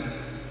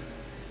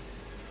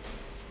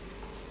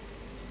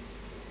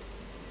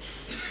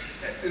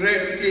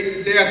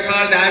they are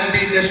called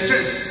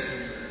ambidextrous.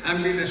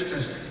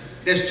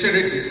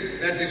 Dexterity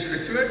that is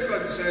required for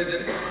the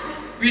surgeon.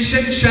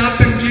 Vision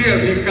sharp and clear,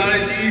 we call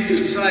it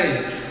eagle's eye.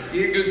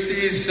 Eagle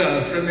sees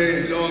from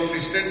a long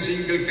distance,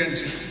 eagle can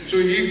see. So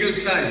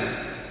eagle's eye.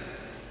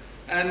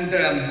 And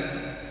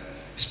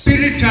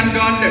spirit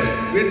undaunted,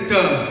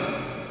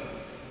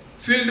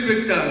 filled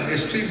with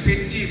extreme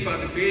pity for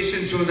the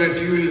patient so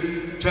that you will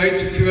try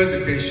to cure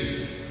the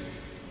patient.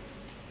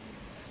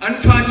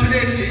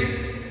 Unfortunately,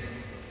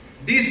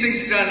 these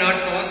things are not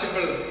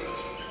possible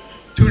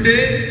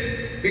today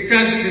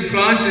because of the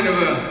flaws in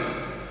our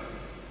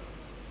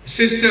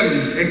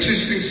system,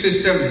 existing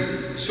system,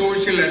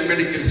 social and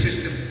medical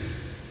system.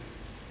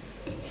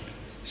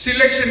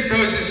 Selection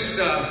process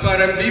for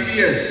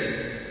MBBS,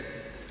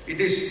 it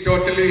is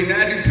totally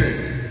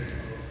inadequate.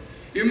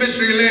 You must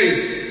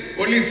realize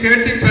only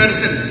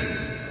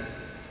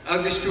 30%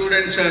 of the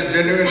students are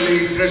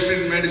genuinely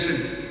interested in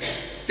medicine.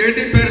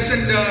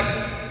 30% are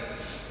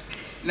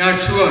not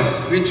sure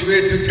which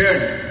way to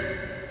turn.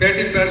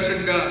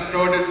 30% are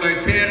crowded by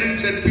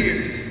parents and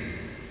peers.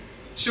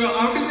 So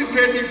out of the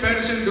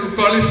 30% who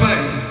qualify,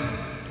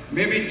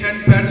 maybe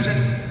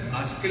 10%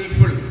 are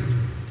skillful,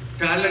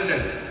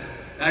 talented.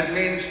 That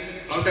means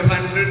out of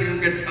 100 you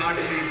get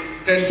hardly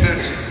 10%.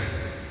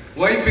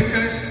 Why?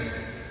 Because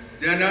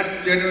they are not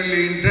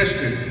genuinely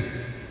interested.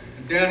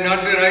 They are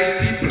not the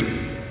right people.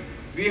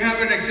 We have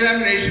an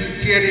examination,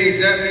 theory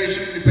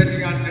examination,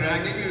 depending on the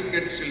ranking you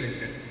get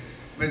selected.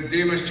 But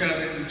they must have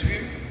an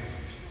interview,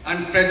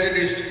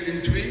 unprejudiced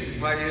interview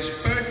by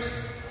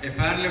experts, a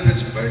panel of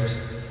experts,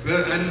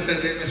 and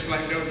they must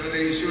find out whether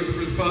he is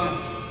suitable for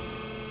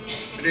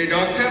a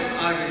doctor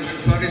or even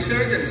for a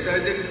surgeon.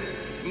 Surgeon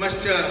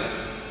must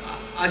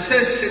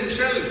assess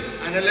himself,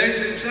 analyze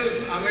himself,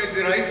 am I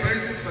the right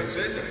person for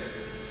surgery?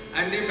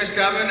 And he must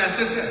have an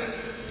assessor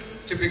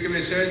to become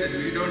a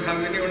surgeon. We don't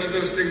have any one of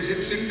those things.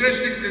 It's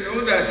interesting to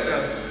know that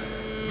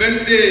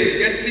when they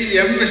get the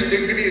MS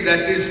degree,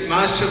 that is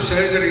Master of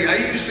Surgery, I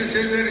used to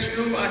say there is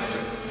no master.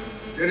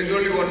 There is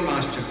only one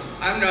master.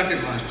 I am not a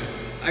master.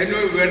 I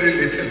know very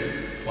little.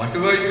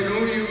 Whatever you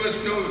know, you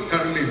must know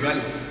thoroughly well.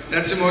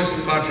 That's the most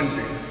important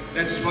thing.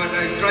 That is what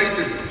I try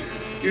to do.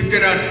 You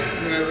cannot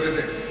know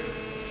everything.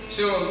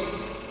 So,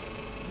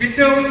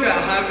 without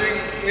having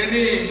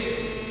any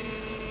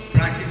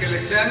practical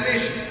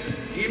examination,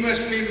 he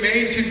must be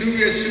made to do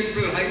a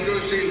simple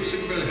hydrocele,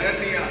 simple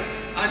hernia,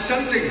 or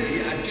something,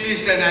 at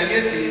least an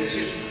IND,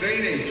 incision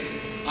drainage,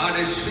 or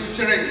a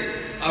suturing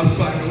of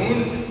an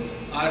wound,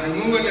 or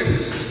removal of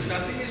a cyst.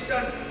 Nothing is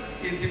done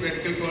in the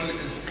medical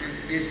colleges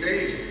these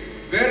days.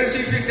 Whereas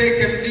if you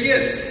take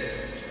MDS,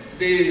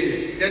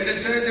 the dental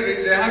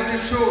surgery, they have to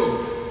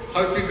show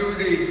how to do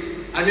the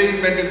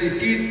alignment of the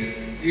teeth.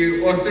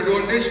 The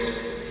orthodontist,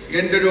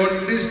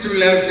 endodontist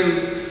will have to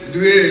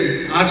do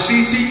a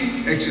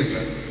RCT, etc.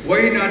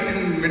 Why not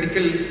in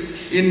medical,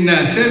 in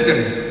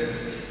surgery?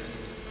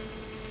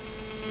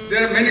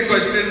 There are many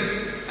questions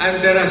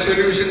and there are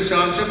solutions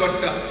also,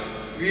 but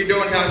we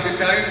don't have the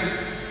time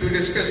to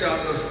discuss all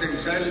those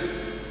things. I'll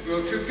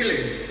go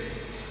quickly.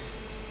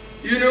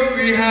 You know,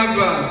 we have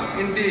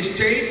in the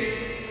state,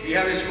 we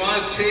have a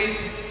small state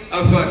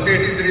of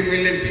 33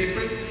 million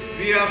people.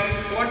 We have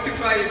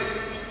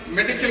 45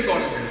 medical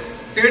colleges,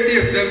 30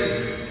 of them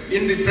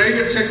in the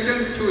private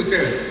sector,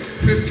 2/3,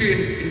 15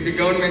 in the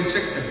government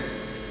sector.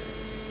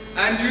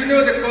 And you know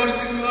the cost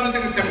involved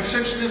in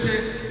construction of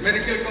a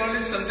medical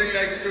college, something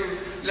like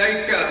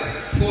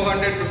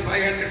 400 to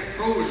 500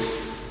 crores.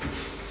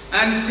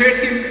 And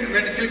 30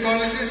 medical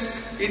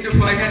colleges into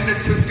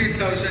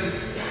 550,000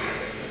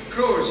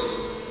 crores.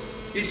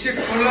 It's a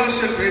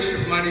colossal waste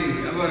of money,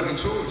 our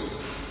resource.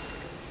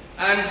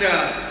 And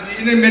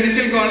in a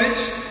medical college,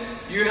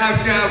 you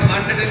have to have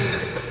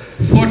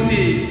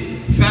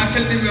 140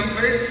 faculty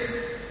members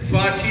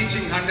for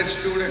teaching 100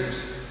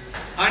 students.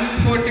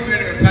 140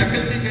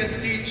 faculty can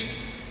teach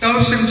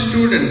 1,000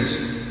 students.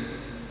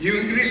 You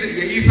increase it.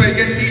 If I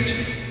can teach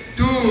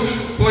 2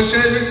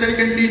 postgraduates, I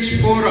can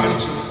teach 4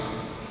 also.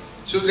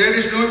 So there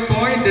is no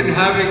point in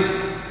having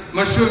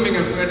mushrooming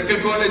of medical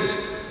college.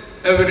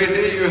 Every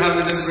day you have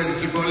another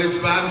medical college.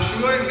 But I'm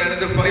sure in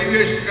another 5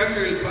 years to come,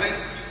 you will find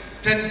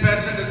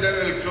 10% of them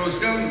will close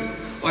down.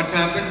 What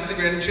happened to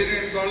the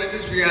engineering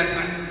colleges? We had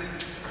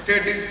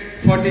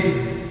 30, 40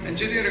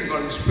 engineering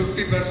colleges.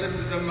 50%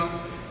 of them are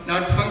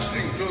not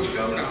functioning, closed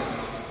down now.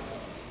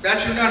 That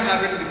should not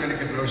happen in the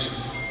medical profession.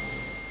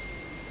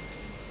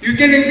 You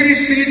can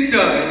increase seat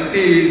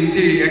in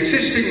the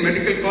existing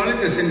medical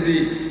colleges, in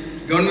the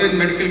government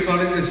medical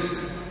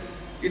colleges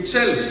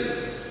itself.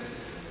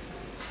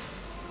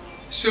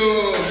 So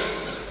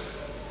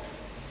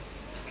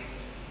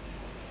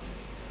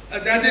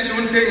that is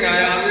one thing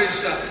I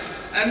always,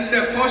 and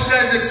the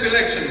postgraduate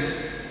selection,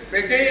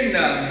 again,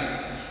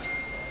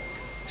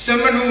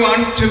 someone who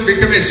wants to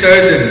become a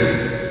surgeon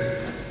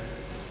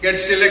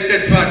gets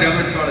selected for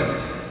dermatology.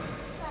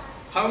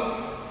 How?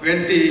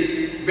 When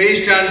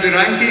based on the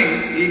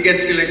ranking, he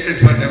gets selected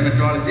for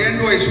dermatology and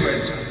vice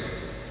versa.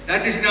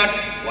 That is not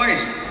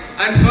wise.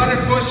 And for a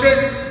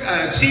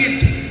postgraduate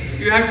seat,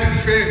 you have to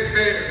pay,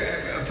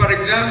 for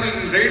example,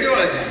 in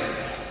radiology,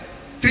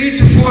 3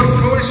 to 4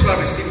 crores for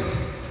a seat.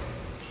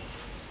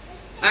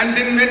 And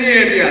in many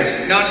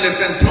areas, not less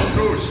than 2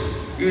 crores.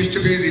 Used to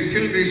be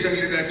till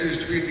recently that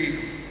used to be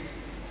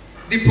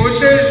the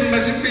postgraduate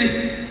must be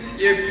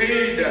a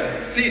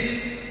paid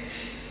seat.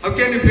 How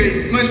can you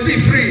pay? It must be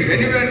free.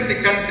 Anywhere in the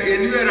country,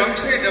 anywhere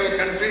outside our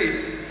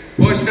country,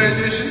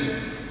 post-graduation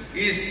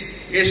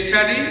is a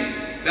study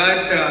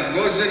that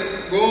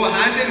go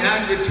hand in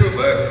hand with your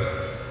work.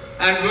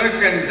 And work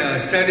and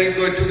study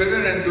go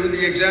together, and do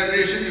the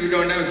examination. You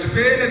don't have to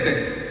pay anything.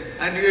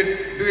 And you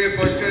do a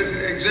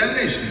post-graduate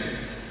examination.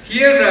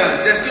 Here,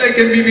 just like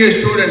a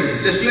MBBS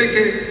student, just like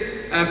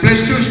a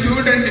plus 2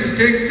 student, you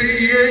take 3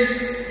 years,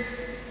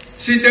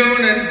 sit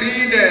down and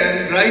read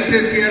and write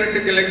a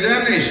theoretical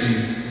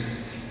examination.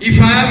 If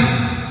I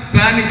am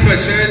planning for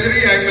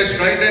surgery, I must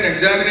write an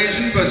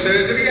examination for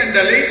surgery and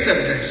the late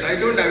subjects. I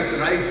don't have to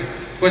write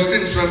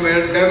questions from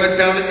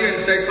dermatology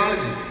and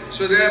psychology.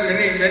 So there are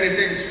many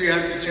things we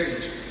have to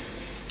change.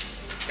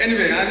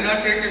 Anyway, I am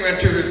not taking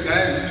much of your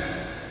time.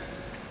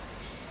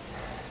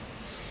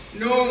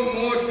 No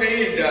more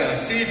paid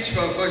seats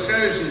for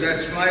postgraduation.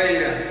 That's my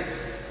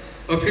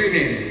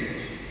opinion.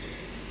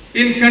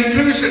 In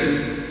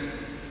conclusion,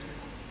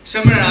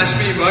 someone asked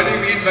me, what do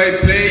you mean by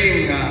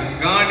playing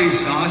God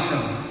is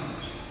awesome?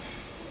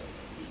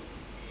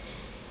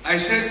 I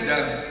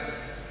said,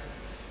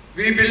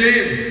 we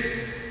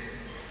believe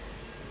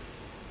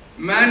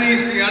man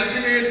is the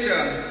ultimate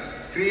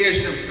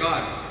creation of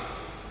God.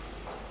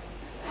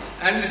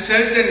 And the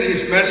Satan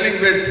is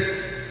meddling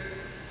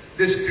with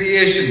this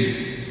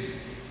creation,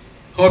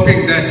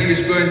 hoping that he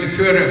is going to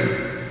cure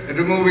him,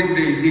 removing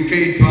the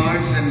decayed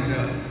parts and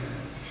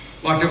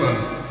whatever.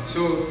 So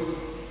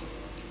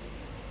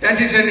that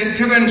is an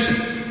intervention.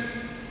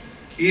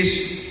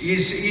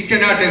 He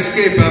cannot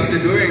escape after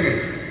doing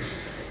it.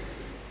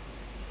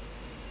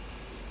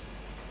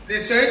 The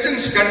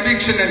Satan's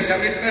conviction and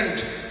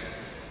commitment,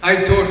 I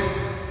thought,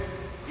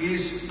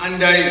 is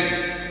undying.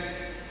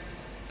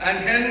 And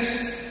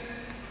hence,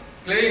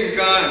 playing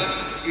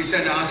God is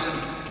an awesome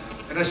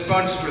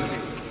responsibility.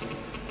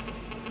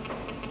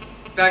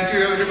 Thank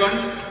you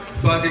everyone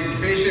for the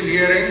patient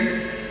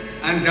hearing,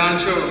 and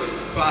also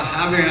for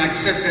having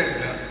accepted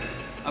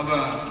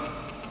our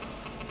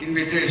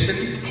invitation,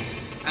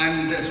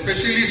 and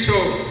especially so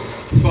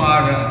for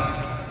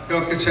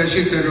Dr.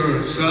 Shashi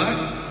Tharoor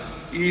sir.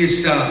 He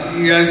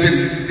has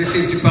been, this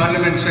is the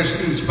Parliament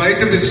session, in spite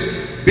of his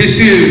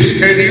busy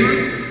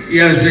schedule, he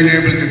has been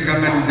able to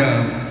come and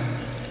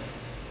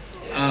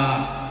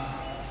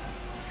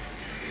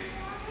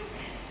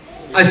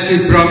as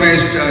he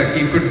promised,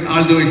 he could,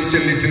 although it's a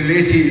little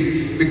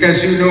late,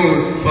 because you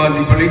know, for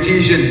the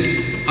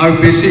politician, how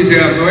busy they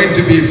are going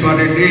to be for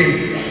a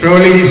day.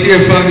 Probably he's here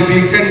for the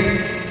weekend,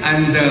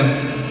 and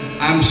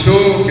I'm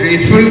so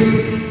grateful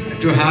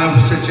to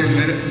have such a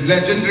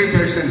legendary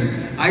person.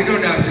 I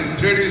don't have to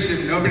introduce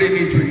him, nobody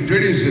needs to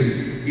introduce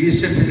him. He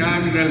is a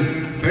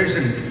phenomenal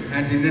person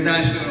and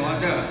international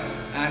author,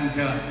 and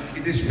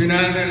it is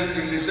phenomenal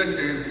to listen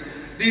to him.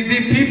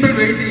 The people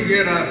waiting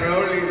here are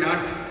probably not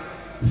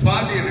for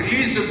the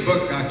release of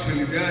book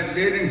actually.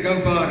 They didn't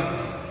come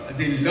for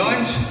the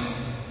launch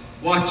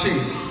watching,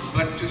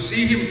 but to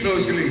see him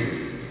closely,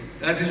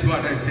 that is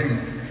what I think.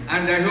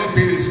 And I hope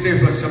he will stay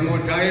for some more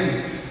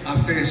time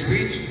after his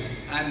speech.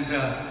 and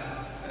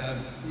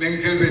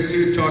mingle with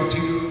you, talk to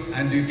you,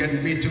 and you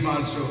can meet him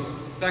also.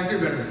 Thank you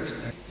very much.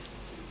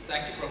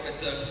 Thank you,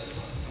 Professor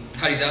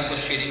Haridas, for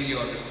sharing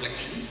your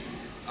reflections.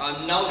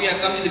 Now we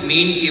have come to the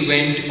main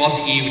event of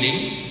the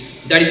evening,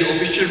 that is the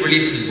official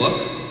release of the book.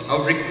 I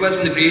would request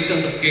from the great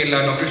sons of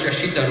Kerala, Dr.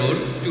 Shashi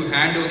Tharoor, to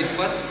hand over the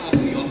first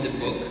copy of the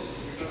book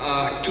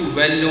to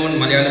well-known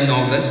Malayalam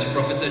novelist,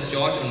 Professor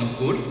George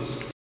Onukkur.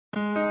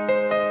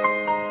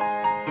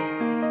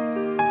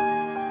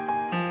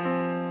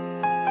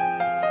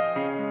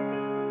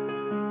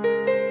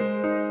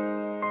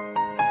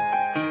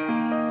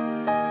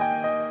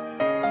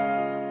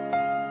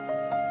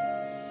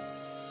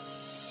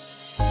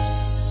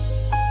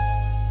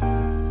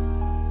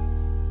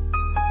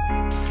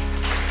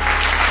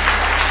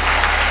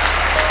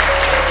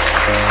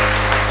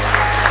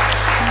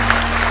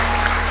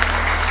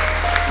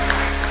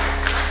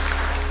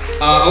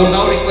 I would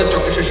now request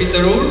Dr. Shashi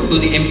Tharoor, who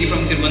is the MP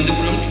from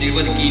Thiruvananthapuram, to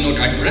deliver the keynote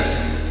address.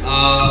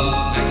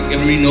 I think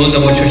everybody knows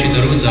about Shashi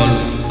Tharoor, so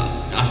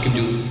I'll ask him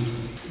to.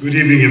 Good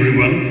evening,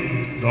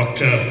 everyone.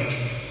 Dr.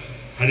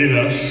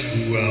 Haridas,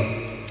 who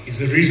is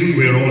the reason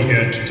we're all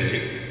here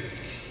today.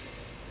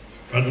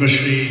 Padma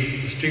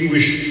Shri,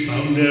 distinguished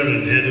founder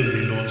and head of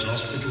the Lord's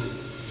Hospital,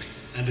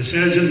 and a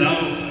surgeon now,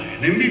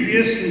 an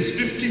MBBS since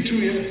 52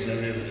 years, I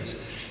realize.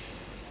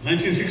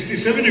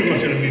 1967 you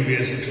got your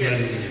MBBS at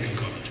Thiruvananthapuram Medical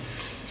College.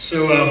 So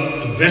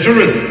a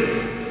veteran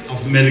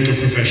of the medical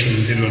profession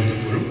in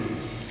Thiruvananthapuram.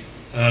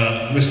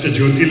 Mr.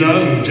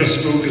 Jyotilal, who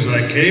just spoke as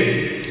I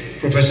came,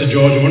 Professor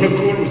George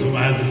Onukkur, with whom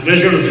I had the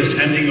pleasure of just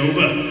handing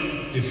over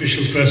the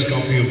official first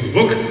copy of the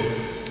book.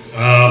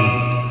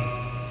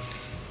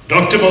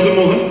 Dr. Madhu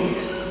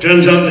Mohan,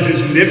 turns out that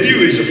his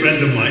nephew is a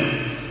friend of mine,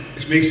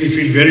 which makes me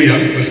feel very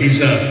young, but he's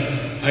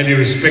a highly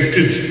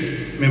respected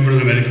member of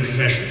the medical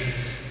profession.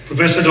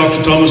 Professor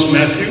Dr. Thomas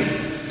Matthew,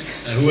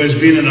 who has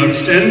been an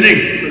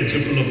outstanding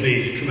principal of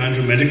the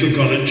Trivandrum Medical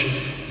College,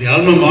 the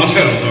alma mater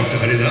of Dr.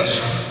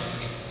 Haridas,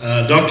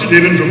 Dr.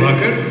 Devin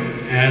Prabhakar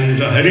and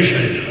Harish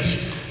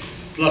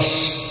Haridas,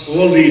 plus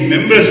all the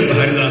members of the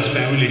Haridas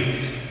family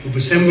who've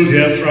assembled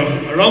here from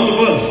around the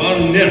world, far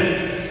and near,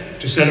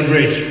 to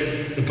celebrate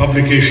the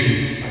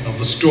publication of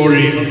the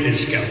story of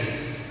his Scalpel.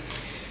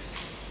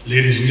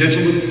 Ladies and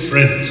gentlemen,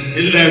 friends,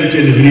 എല്ലാവർക്കും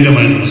എൻ്റെ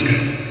വിനീതമായ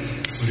നമസ്കാരം.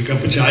 ഒരു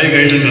cup ചായ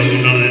കയ്യിലുണ്ട്,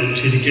 അതുകൊണ്ടാണ്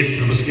ശരിക്കും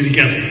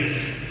നമസ്കരിക്കാത്തത്.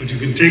 But you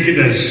can take it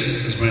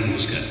as my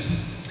namaskar.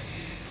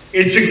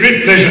 It's a great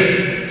pleasure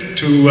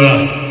to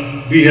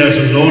be here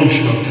to launch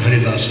Dr.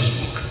 Haridas's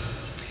book.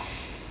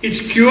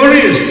 It's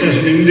curious that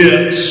in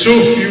India so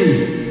few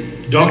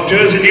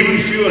doctors and even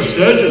fewer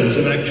surgeons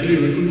have actually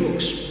written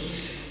books.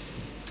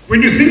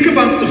 When you think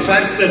about the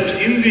fact that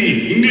in the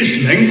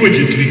English language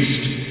at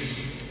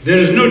least, there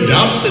is no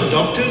doubt that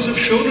doctors have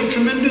shown a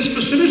tremendous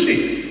facility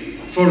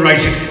for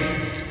writing.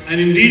 And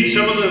indeed,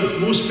 some of the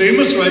most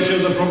famous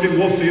writers are probably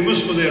more famous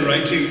for their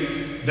writing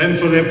than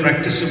for their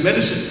practice of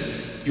medicine.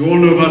 You all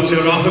know about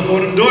Sir Arthur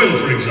Conan Doyle,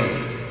 for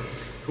example,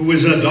 who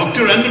was a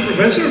doctor and a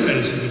professor of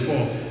medicine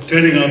before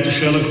turning out the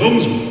Sherlock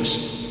Holmes books.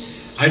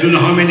 I don't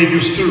know how many of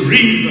you still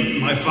read, but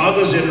my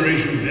father's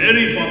generation,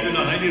 very popular,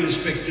 highly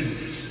respected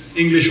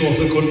English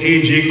author called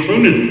A.J.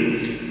 Cronin,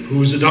 who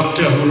was a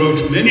doctor who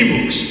wrote many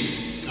books,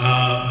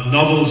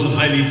 novels and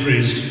highly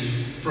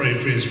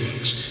praised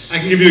works. I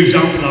can give you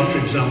example after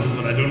example,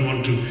 but I don't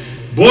want to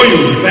bore you.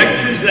 The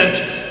fact is that,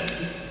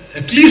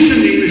 at least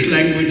in the English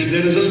language,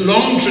 there is a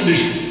long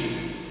tradition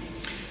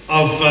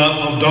of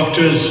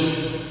doctors,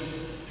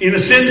 in a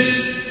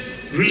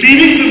sense,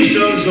 relieving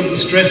themselves of the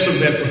stress of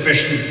their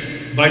profession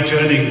by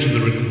turning to the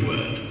written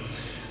word.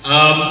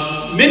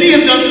 Many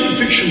have done it in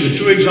fiction. The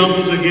two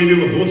examples I gave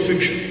you were both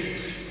fiction.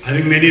 I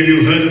think many of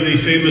you heard of the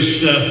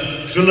famous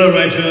thriller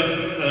writer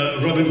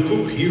Robin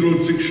Cook. He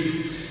wrote fiction.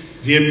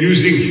 The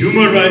amusing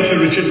humor writer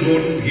Richard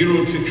Gordon, he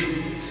wrote fiction.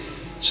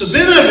 So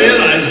then I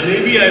realized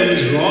maybe I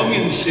was wrong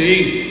in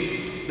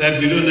saying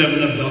that we don't have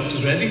enough doctors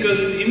writing, because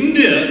in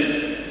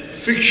India,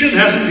 fiction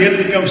hasn't yet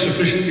become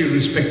sufficiently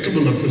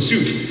respectable a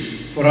pursuit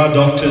for our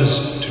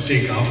doctors to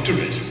take after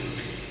it.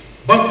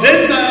 But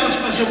then I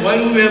asked myself, why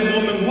don't we have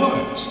more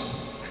memoirs?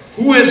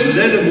 Who has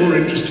led a more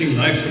interesting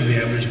life than the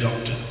average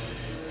doctor?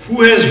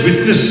 Who has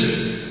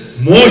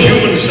witnessed more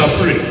human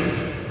suffering,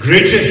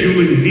 greater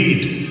human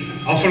need,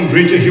 often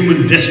greater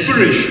human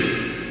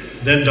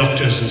desperation than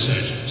doctors and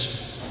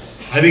surgeons?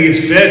 I think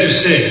it's fair to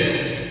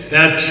say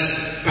that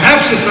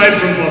perhaps aside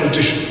from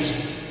politicians,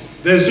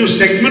 there's no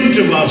segment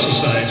of our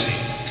society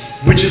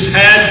which has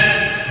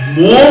had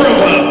more of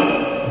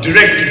a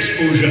direct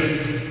exposure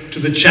to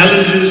the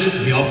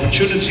challenges, the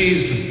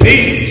opportunities, the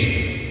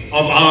pains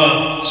of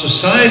our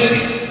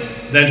society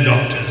than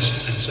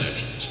doctors and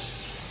surgeons.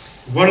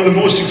 One of the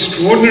most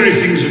extraordinary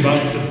things about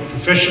the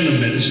profession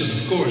of medicine,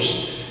 of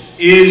course,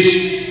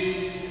 is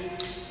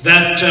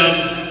that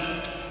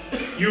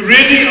you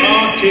really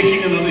are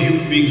taking another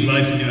human being's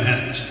life in your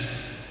hands.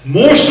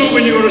 More so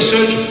when you're a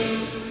surgeon.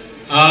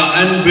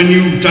 And when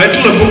you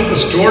title a book, The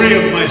Story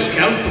of My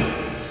Scalpel,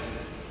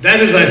 that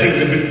is, I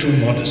think, a bit too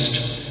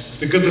modest.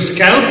 Because the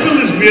scalpel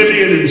is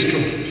merely an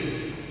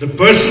instrument. The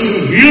person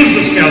who wields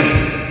the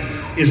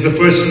scalpel is the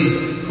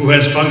person who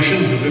has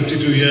functioned for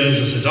 52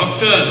 years as a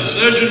doctor and a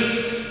surgeon,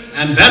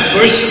 and that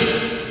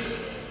person,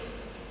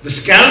 the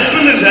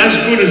scalpel is as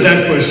good as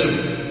that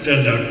person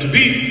turned out to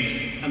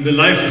be, and the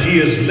life that he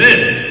has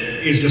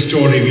led is the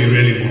story we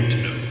really want to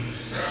know.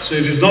 So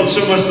it is not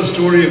so much the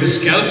story of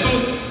his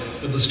scalpel,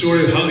 but the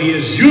story of how he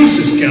has used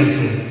his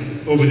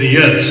scalpel over the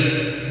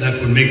years that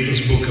will make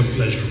this book a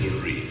pleasurable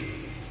read.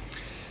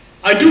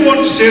 I do want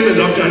to say that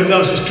Dr.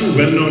 Haridas is too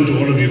well known to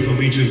all of you for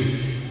me to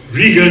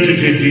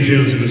regurgitate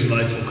details of his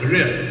life or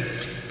career.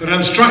 But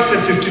I'm struck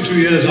that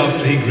 52 years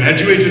after he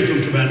graduated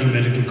from Trivandrum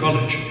Medical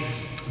College,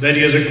 that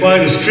he has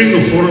acquired a string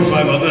of 4 or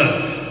 5 other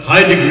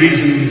high degrees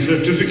and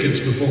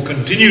certificates before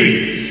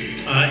continuing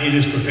in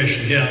his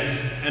profession here.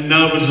 And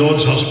now with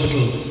Lord's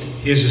Hospital,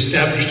 he has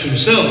established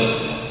himself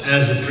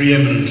as the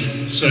preeminent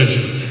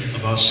surgeon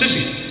of our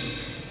city.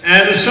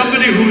 And as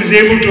somebody who is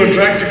able to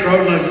attract a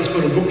crowd like this for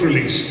a book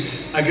release,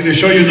 I can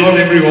assure you not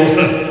every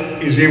author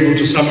is able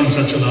to summon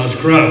such a large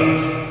crowd.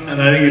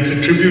 And I think it's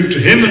a tribute to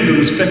him and the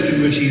respect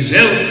in which he is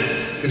held,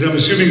 because I'm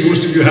assuming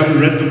most of you haven't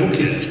read the book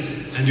yet,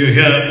 and you're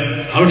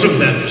here out of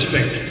that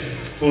respect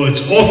for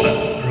its author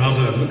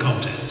rather than the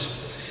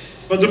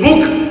contents. But the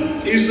book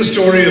is the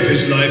story of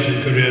his life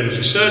and career as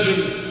a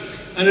surgeon,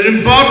 and it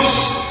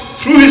imparts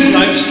through his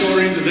life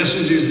story the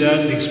lessons he's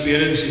learned, the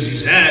experiences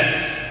he's had,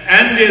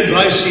 and the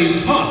advice he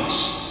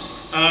imparts.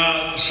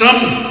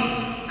 Some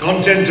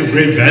content of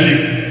great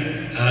value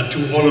to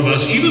all of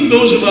us, even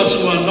those of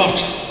us who are not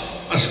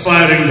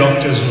aspiring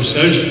doctors or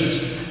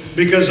surgeons,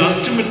 because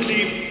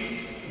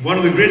ultimately one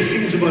of the great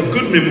things about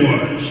good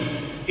memoirs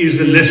is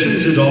the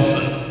lessons it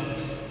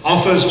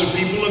offers to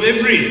people of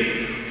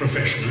every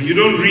profession. You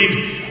don't read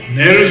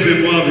Nehru's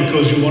memoir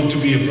because you want to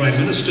be a prime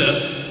minister,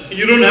 and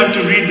you don't have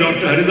to read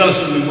Dr.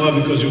 Haridas' memoir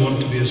because you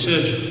want to be a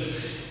surgeon.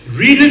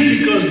 Read it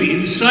because the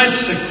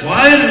insights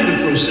acquired in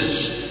the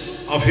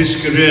process of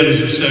his career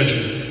as a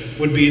surgeon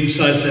would be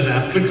insights that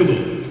are applicable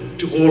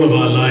to all of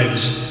our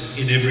lives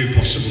in every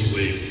possible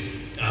way.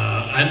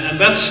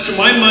 And that's, to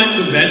my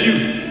mind, the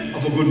value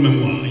of a good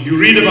memoir. You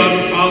read about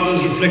a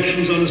father's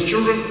reflections on his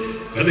children,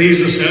 whether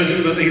he's a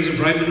surgeon, whether he's a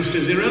prime minister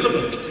is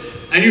irrelevant.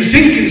 And you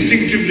think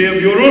instinctively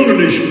of your own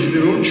relations with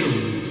your own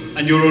children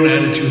and your own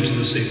attitude to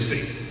the same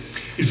thing.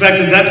 In fact,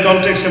 in that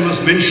context, I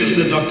must mention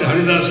that Dr.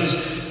 Haridas is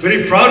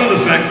very proud of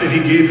the fact that he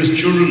gave his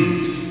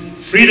children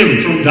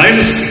freedom from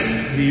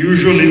dynasty, the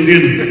usual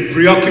Indian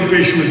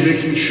preoccupation with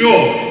making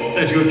sure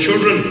that your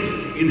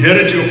children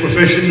inherit your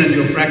profession and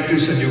your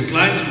practice and your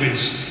client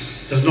base.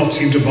 Does not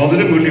seem to bother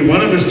him. Only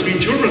one of his 3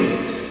 children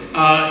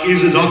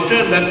is a doctor,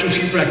 and that too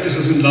she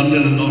practices in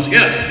London and not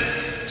here.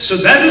 So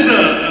that is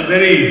a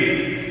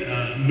very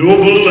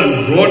noble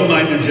and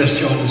broad-minded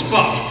gesture on his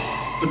part.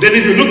 But then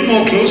if you look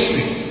more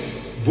closely,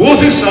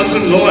 both his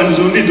sons-in-law and his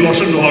only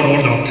daughter-in-law are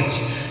all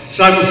doctors.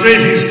 So I'm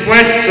afraid he's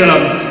quite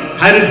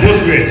had it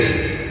both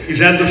ways. He's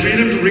had the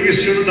freedom to bring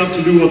his children up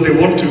to do what they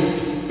want to,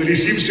 but he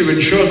seems to have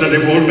ensured that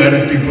they've all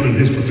married people in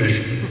his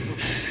profession.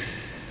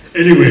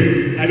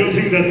 Anyway, I don't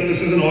think that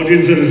this is an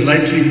audience that is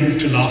likely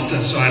moved to laughter,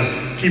 so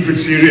I'll keep it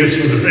serious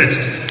for the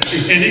rest.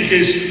 In any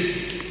case,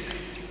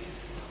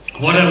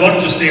 what I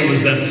wanted to say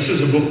was that this is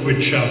a book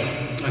which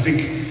I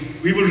think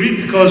we will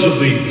read because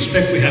of the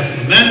respect we have for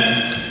the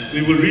man.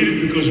 We will read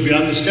it because we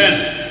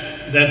understand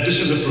that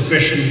this is a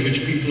profession in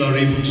which people are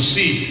able to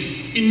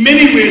see, in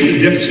many ways,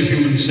 the depths of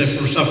human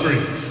suffering,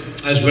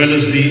 as well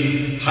as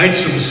the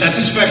heights of the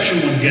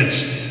satisfaction one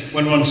gets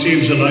when one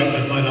saves a life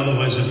that might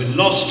otherwise have been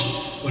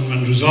lost, when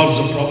one resolves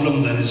a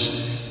problem that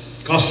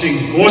is causing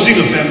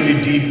a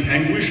family deep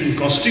anguish and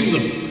costing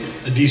them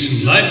a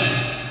decent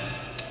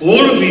life.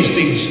 All of these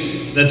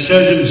things that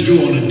surgeons do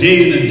on a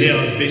day in and day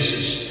out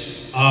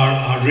basis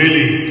are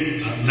really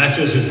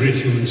matters of great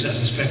human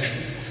satisfaction.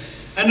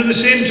 And at the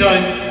same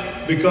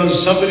time,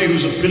 because somebody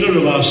who's a pillar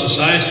of our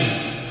society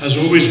has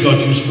always got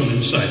useful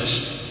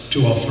insights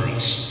to offer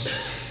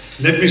us.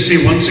 Let me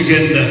say once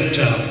again that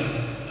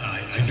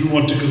I do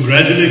want to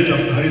congratulate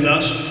Dr.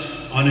 Haridas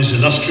on his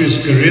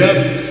illustrious career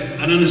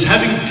and on his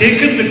having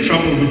taken the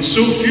trouble which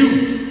so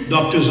few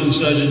doctors and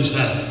surgeons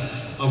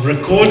have of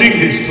recording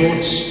his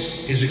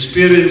thoughts, his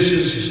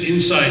experiences, his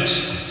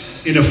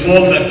insights in a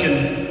form that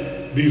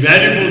can be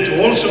valuable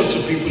to all sorts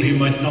of people he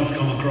might not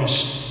come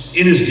across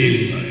in his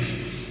daily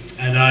life.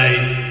 And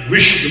I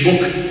wish the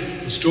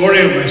book, The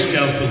Story of My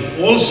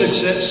Scalpel, all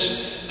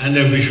success, and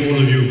I wish all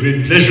of you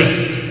great pleasure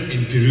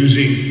in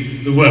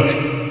perusing the work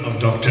of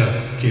Dr.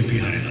 K.P.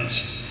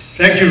 Haridas.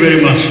 Thank you very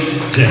much.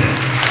 Jai.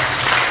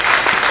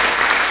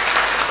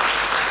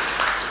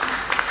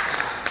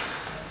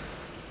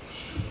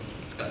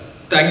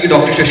 Thank you,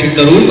 Dr. Shashi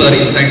Tharoor, for the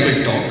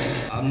insightful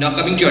talk. Now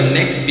coming to our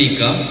next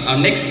speaker. Our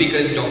next speaker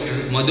is Dr.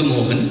 Madhu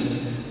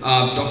Mohan.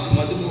 Dr.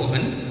 Madhu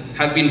Mohan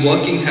has been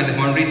working as a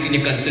honorary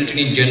senior consultant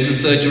in general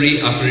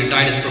surgery after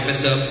retired as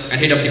professor and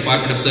head of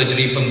Department of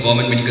Surgery from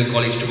Government Medical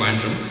College,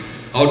 Trivandrum.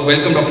 I would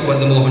welcome Dr.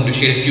 Madhu Mohan to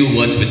share a few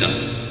words with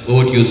us.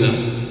 Over to you, sir.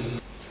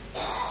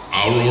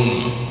 Our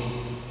own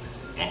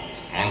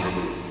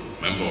Honorable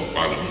Member of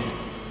Parliament,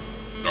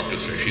 Dr.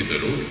 Shashi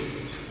Tharoor,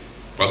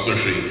 Padma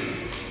Shri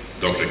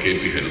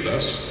Dr.K.P.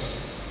 Haridas,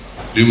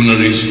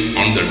 luminaries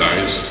on the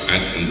dais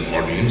and in the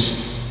audience,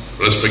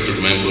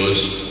 respected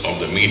members of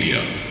the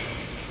media,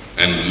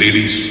 and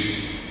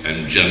ladies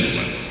and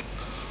gentlemen.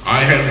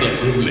 I had the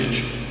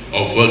privilege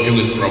of working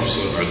with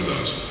Professor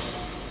Haridas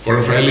for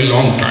a fairly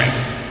long time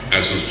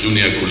as his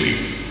junior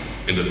colleague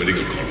in the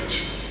medical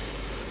college.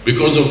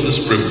 Because of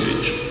this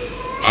privilege,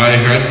 I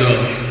had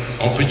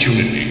the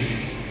opportunity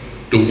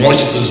to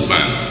watch this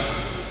man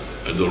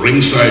at the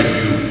ringside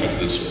view of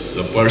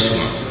the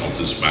persona of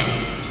this man.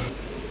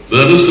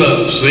 There is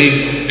a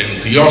saying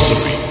in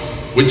theosophy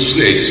which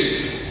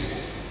says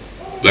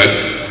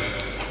that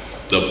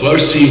the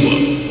perceiver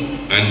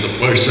and the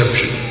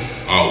perception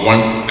are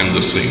one and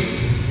the same.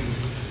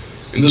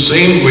 In the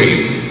same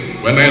way,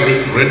 when I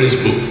read his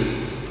book,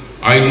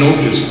 I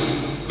noticed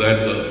that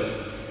the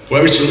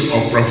person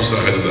of Professor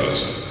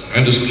Haridas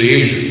and his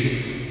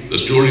creation, the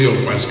story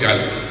of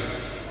Scalpel,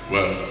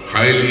 were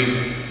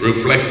highly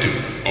reflective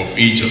of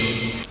each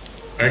other.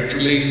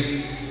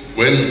 Actually,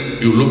 when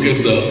you look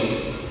at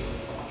the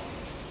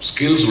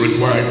skills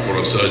required for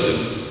a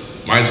surgeon,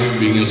 myself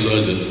being a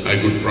surgeon, I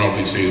could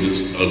probably say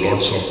this,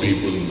 lots of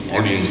people in the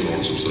audience are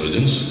also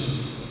surgeons.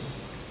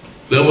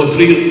 There were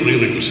three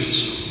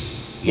prerequisites.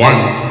 One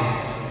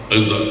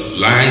is the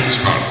lion's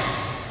heart,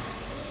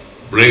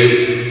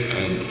 brave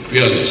and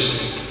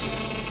fearless.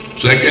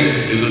 Second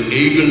is an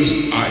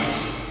eagle's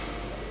eyes,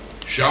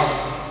 sharp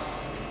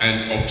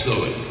and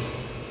observant.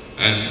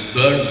 And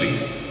thirdly,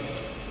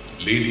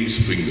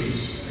 lady's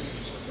fingers,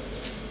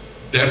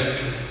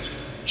 deft,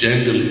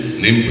 gentle,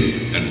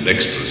 nimble, and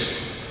dexterous.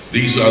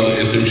 These are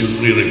the essential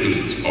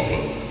prerequisites of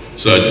a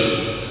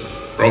surgeon.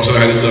 Professor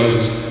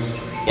Haridas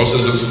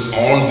possesses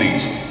all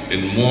these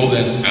in more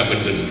than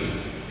abundant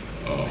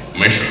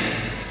measure.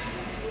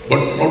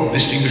 But what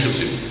distinguishes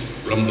him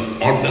from the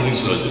ordinary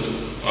surgeon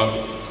are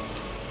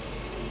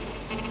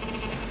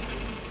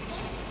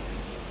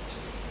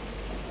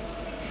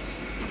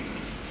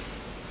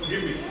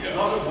forgive me, it's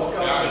not a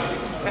walkout.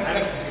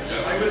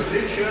 Yeah. I was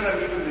late here, I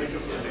will be later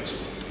for the next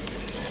one.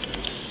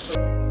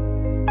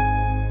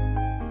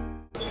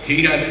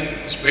 He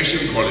had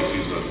special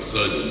qualities as a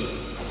surgeon,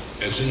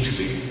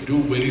 essentially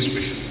two very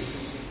special.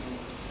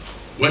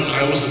 When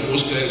I was a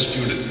postgrad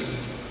student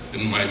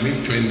in my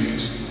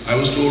mid-20s, I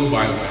was told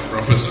by my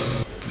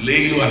professor,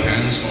 lay your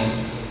hands on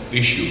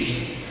tissues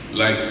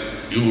like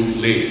you would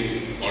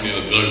lay on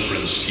your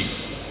girlfriend's cheek.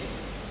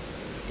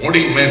 What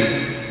he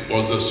meant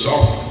was the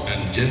soft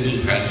and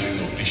gentle handling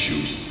of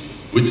tissues,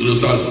 which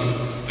result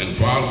in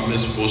far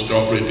less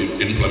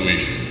post-operative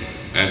inflammation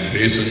and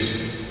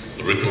hastens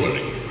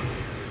recovery.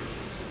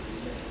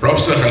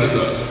 Professor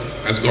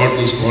Haridas has got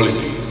this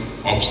quality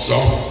of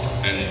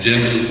soft and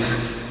gentle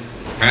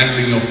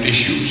handling of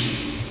tissues,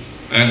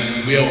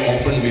 and we are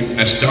often been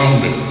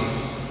astounded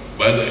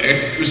by the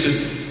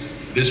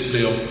exquisite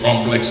display of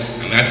complex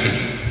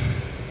anatomy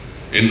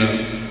in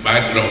a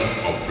background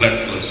of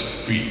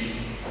bloodless field.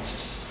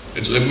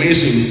 It's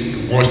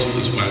amazing to watch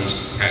this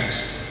man's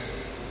hands.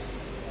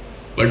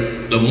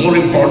 But the more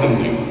important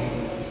thing,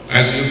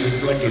 as he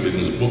reflected in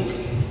his book,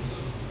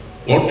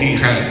 what he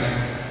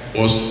had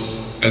was,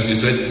 as he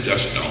said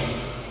just now,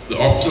 the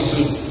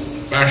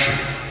obsessive passion,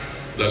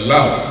 the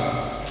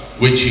love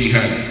which he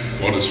had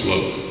for his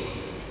work.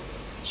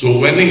 So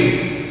when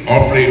he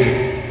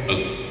operated a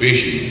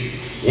patient,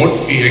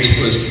 what he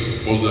expressed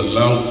was the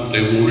love,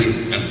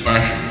 devotion and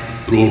passion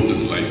throughout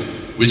his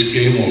life, which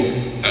came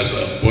out as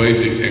a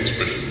poetic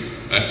expression,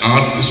 an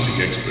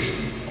artistic expression,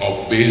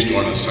 or based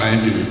on a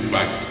scientific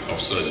fact of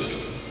surgery.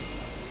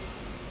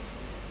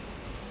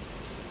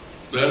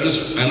 There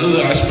is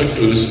another aspect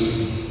to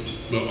this,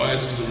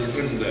 as is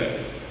written there.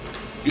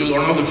 He was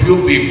one of the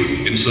few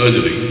people in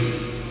surgery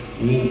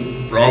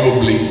who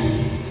probably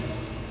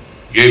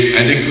gave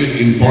adequate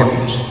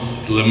importance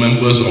to the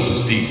members of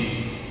his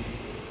team.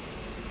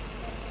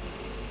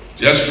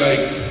 Just like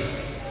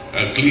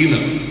a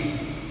cleaner,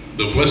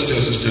 the first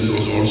assistant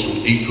was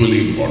also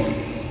equally important.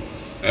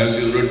 As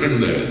is written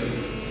there,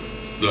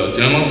 the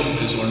general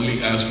is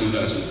only as good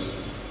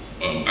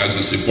as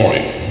a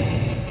sepoy,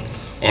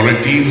 or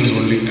a team is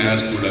only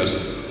as good as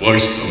a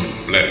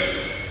worst player.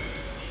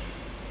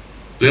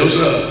 There was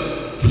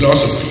a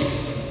philosophy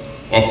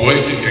or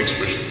poetic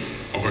expression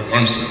of a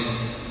concept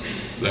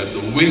that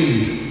the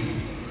wind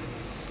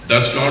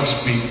does not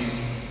speak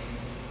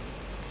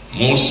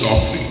more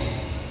softly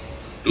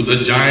to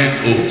the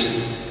giant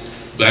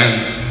oaks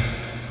than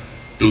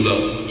to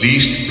the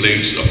least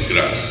blades of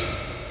grass.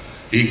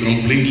 He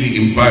completely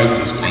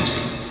imbibed this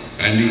concept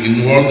and he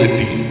involved the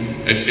team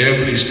at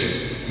every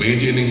step,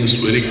 maintaining this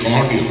very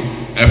cordial,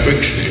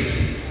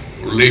 affectionate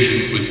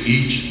relation with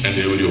each and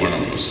every one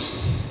of us.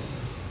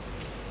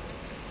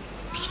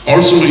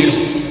 Also, he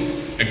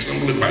has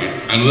exemplified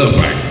another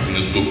fact in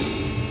his book,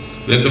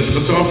 that the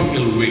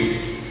philosophical way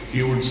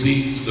he would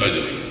see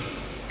surgery.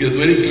 He has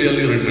very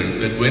clearly written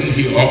that when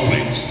he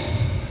operates,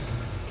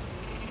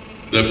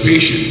 the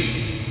patient,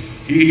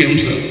 he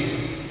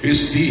himself,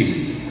 his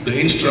team, the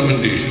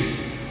instrumentation,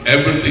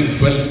 everything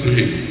felt to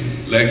him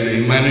like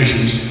the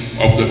emanations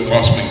of the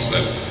cosmic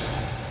self.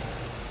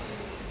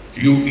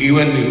 You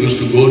even used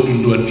to go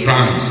into a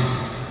trance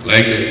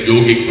like a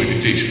yogic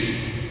meditation.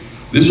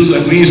 This was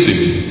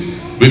amazing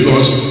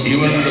because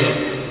even the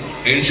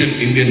ancient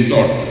Indian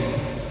thought,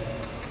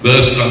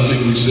 there's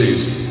something which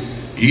says,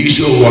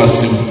 Isho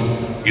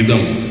Vasim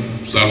Idam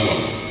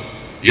Sarvam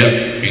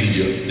Yat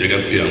Inja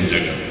Jagatyam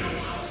Jagat.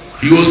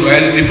 He was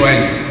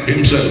identifying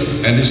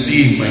himself and his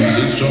team and his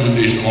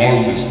instrumentation,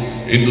 all this,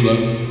 into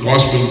the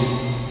cosmic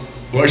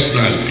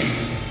personality,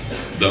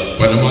 the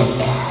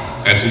Paramatma,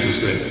 as it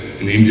is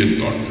said in Indian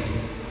thought.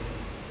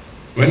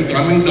 When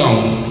coming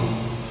down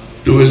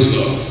to his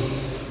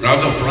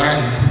rather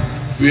frank,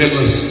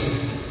 fearless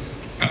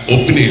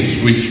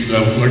opinions, which you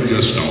have heard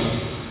just now,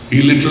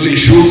 he literally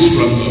shoots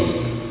from the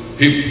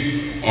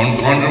hip on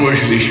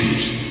controversial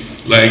issues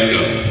like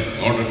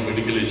modern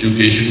medical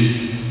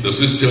education, the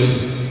system,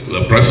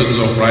 the presence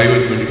of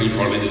private medical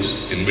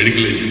colleges in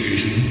medical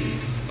education,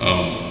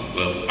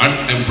 the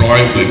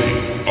unemployability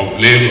of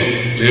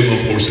labor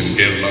force in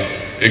Kerala,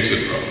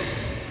 etc.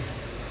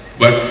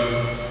 But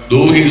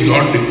though he is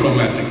not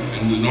diplomatic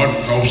and is not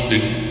couched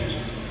in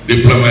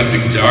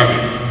diplomatic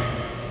jargon,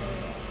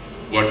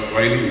 but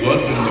while he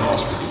worked in the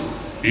hospital,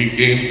 he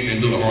came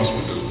into the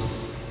hospital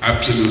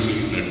absolutely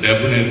in a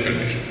debonair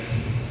condition.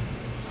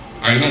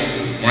 I know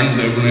one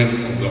debonair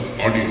of the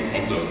audience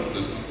of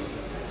this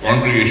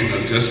congregation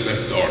has just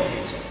left the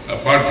audience.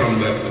 Apart from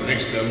that, the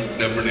next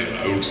debonair,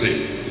 I would say,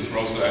 is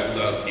Professor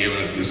Haridas, even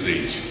at this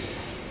age.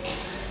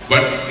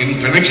 But in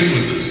connection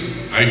with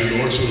this, I should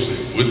also say,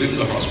 within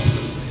the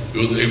hospital, he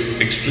was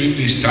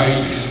extremely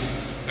stylish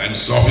and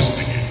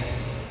sophisticated.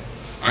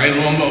 I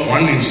remember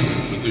one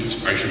incident with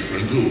which I should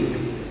conclude.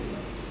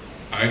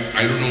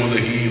 I don't know whether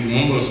he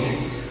remembers all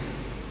this.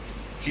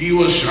 He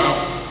was sharp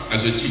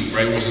as a chief.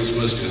 I was his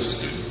first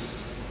assistant.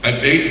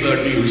 At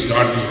 8:30, he would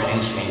start his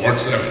rounds from Ward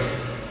 7.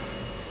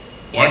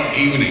 One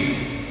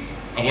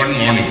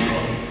morning,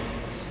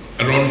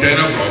 around 10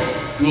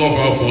 o'clock, two of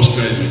our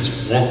postgraduates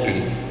walked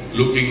in,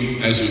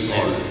 looking, as you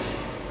call it,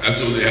 as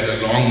though they had a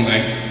long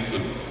night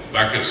with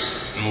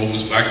Bacchus. You know who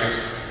was Bacchus?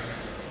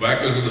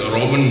 Bacchus is the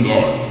Roman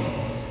god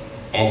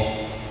of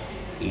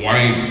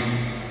wine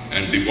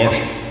and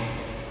debauchery.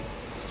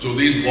 So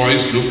these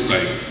boys looked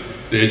like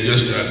they had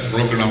just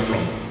broken up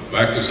from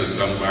Bacchus and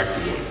come back to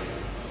work.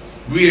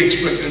 We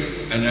expected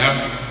an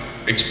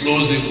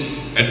explosive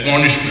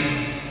admonishment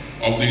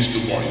of these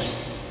two boys.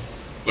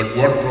 But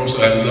what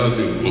Professor Haridas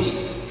did was,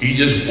 he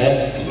just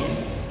walked to them,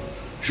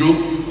 shook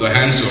the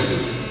hands of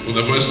them. For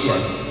the first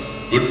one,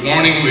 good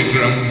morning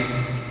Vikram,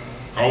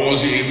 how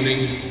was your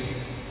evening?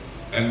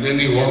 And then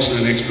he walks to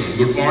the next one,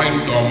 good morning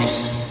Thomas,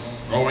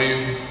 how are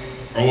you?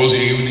 How was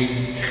your evening?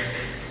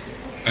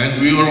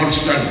 And we were all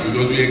stunned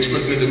because we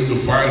expected him to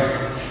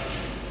fire.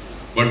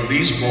 But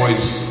these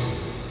boys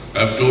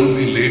have told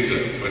me later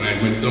when I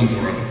met them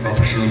for a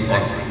professional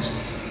conference,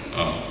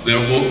 they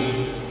are both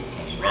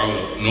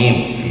rather known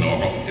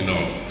in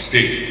our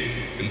state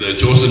in their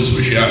chosen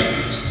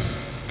specialities.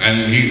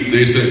 And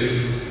they said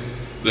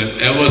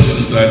that ever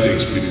since that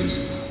experience,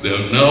 they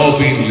have never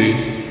been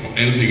late for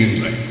anything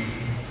in life.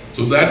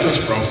 So that was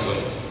Professor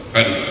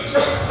Haridas.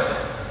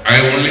 I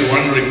have only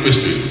one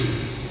request to him.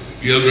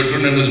 He has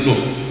written in his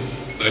book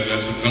that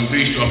at the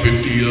completion of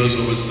 50 years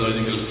of his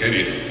surgical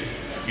career,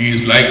 he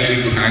is likely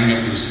to hang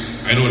up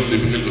his, I know it's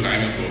difficult to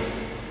hang up a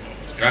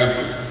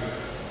scalpel.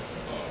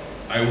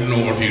 I wouldn't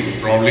know what he would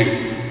probably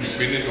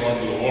pin it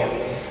onto the wall.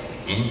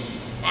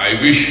 I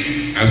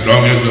wish, as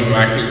long as the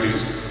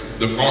faculties,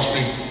 the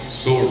cosmic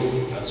sword,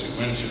 as you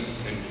mentioned,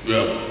 and you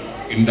have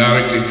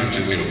indirectly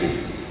mentioned in your book,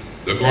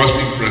 the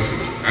cosmic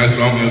president, as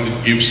long as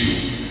it gives you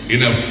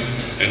enough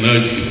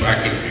energy,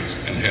 faculties,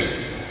 and health,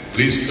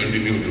 please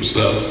continue to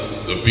serve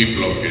the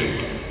people of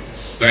Kerala.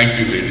 Thank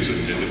you, ladies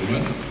and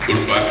gentlemen.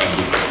 Goodbye and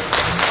goodbye.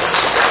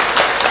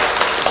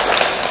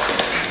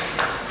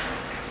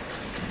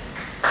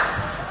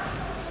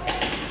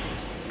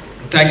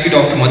 Thank you,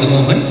 Dr.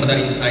 Madhumohan, for that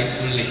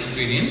insightful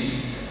experience.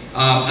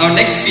 Our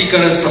next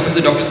speaker is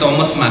Professor Dr.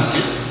 Thomas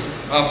Matthew.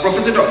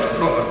 Professor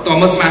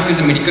Thomas Matthew is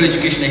a medical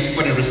education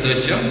expert and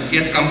researcher. He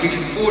has completed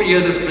 4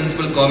 years as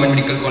Principal Government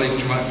Medical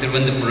College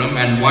Thiruvananthapuram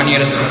and 1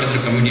 year as Professor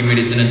of Community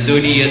Medicine and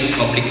 30 years as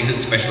Public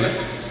Health Specialist.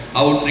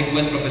 I would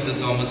request Professor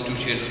Thomas to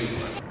share a few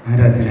words.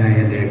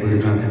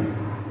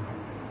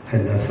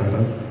 Haridas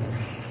sir,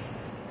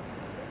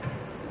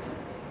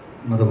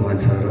 Madhumohan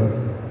sir,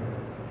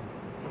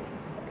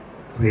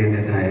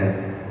 പ്രിയങ്കരനായ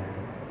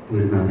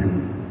ഗുരുനാഥൻ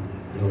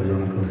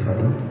George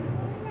sir,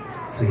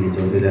 Shri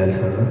Jyothilal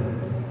sir,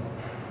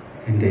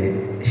 എൻ്റെ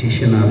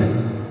ശിഷ്യനാഥൻ,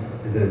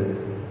 ഇത്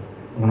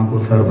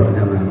Onakkoor sir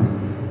പറഞ്ഞതാണ്,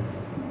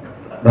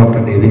 doctor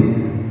ഡേവിൻ,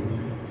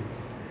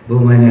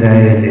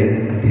 ബഹുമാന്യരായ എൻ്റെ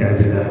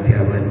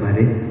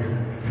അധ്യാപകന്മാരെ,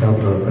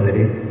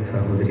 സഹപ്രവർത്തകരെ,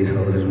 സഹോദരി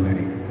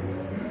സഹോദരന്മാരെ,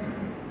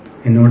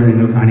 എന്നോട്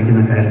നിങ്ങൾ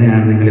കാണിക്കുന്ന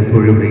കാരണമാണ്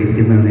നിങ്ങളിപ്പോഴും ഇവിടെ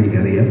ഇരിക്കുന്നതെന്ന്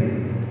എനിക്കറിയാം.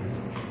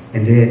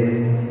 എൻ്റെ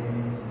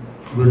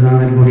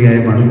ഗുരുനാഥൻ കൂടിയായ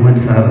മധുമോഹൻ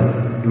സാർ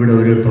ഇവിടെ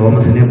ഒരു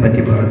തോമസിനെ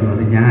പറ്റി പറഞ്ഞു.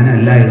 അത്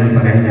ഞാനല്ല എന്ന്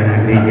പറയാൻ ഞാൻ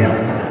ആഗ്രഹിക്കുകയാണ്.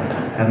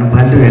 കാരണം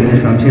പലരും എന്നെ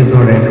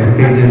സംശയത്തോടെ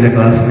പ്രത്യേകിച്ച് എൻ്റെ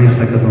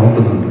ക്ലാസ്മേറ്റ്സൊക്കെ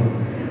നോക്കുന്നുണ്ട്.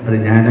 അത്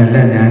ഞാനല്ല,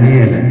 ഞാനേ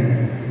അല്ല.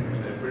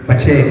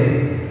 പക്ഷേ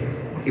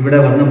ഇവിടെ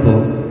വന്നപ്പോൾ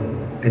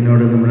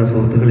എന്നോട് നമ്മുടെ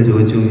സുഹൃത്തുക്കൾ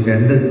ചോദിച്ചു,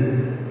 2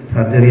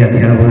 സർജറി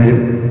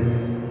അധ്യാപകരും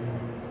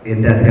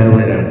എൻ്റെ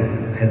അധ്യാപകരാണ്.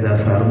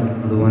 ഹരിദാസ് സാറും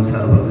അതുപോലെ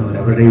സാർ പറഞ്ഞ പോലെ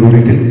അവരുടെ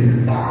യൂണിറ്റിൽ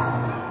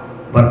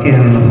വർക്ക്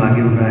ചെയ്യാനുള്ള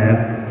ഭാഗ്യമുണ്ടായ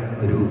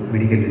ഒരു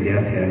മെഡിക്കൽ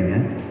വിദ്യാർത്ഥിയാണ്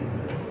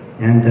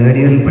ഞാൻ 3rd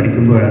ഇയറിൽ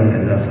പഠിക്കുമ്പോഴാണ്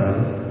ഹരിദാസ് സാർ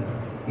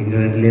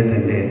ഇംഗ്ലണ്ടിലെ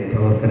തൻ്റെ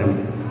പ്രവർത്തനം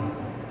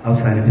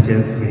അവസാനിപ്പിച്ച്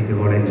മെഡിക്കൽ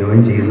കോളേജ്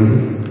ജോയിൻ ചെയ്യുന്നത്.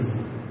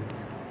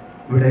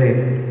 ഇവിടെ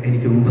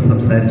എനിക്ക് മുമ്പ്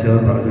സംസാരിച്ചവർ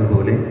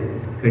പറഞ്ഞതുപോലെ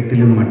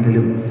കെട്ടിലും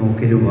മട്ടിലും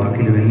നോക്കിലും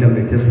വാക്കിലും എല്ലാം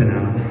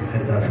വ്യത്യസ്തനാണ്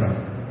ഹരിദാസ് സാർ.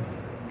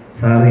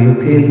 സാർ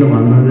UK നിന്ന്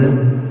വന്നത്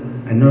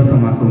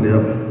അന്വർത്ഥമാക്കും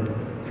വിധം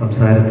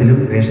സംസാരത്തിലും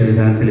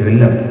വേഷവിധാനത്തിലും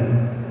എല്ലാം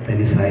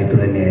തനി സായിപ്പ്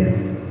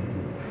തന്നെയായിരുന്നു.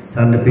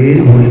 സാറിൻ്റെ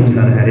പേര് പോലും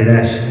സാർ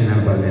ഹരിഡാഷ്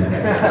എന്നാണ് പറഞ്ഞത്.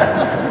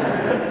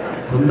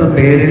 സ്വന്തം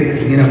പേര്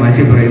ഇങ്ങനെ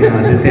മാറ്റി പറയുന്ന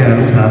ആദ്യത്തെ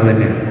ആളും സാർ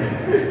തന്നെയാണ്.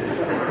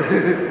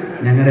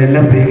 ഞങ്ങളുടെ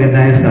എല്ലാം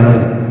പ്രിയങ്കരനായ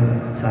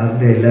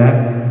സാറിൻ്റെ എല്ലാ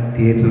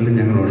തിയേറ്ററിലും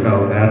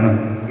ഞങ്ങളുണ്ടാവും. കാരണം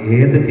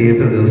ഏത്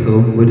തിയേറ്റർ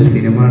ദിവസവും ഒരു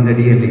സിനിമാ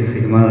നടി അല്ലെങ്കിൽ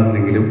സിനിമ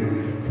നടന്നെങ്കിലും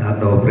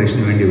സാറിൻ്റെ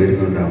ഓപ്പറേഷന് വേണ്ടി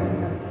വരുന്നുണ്ടാവും.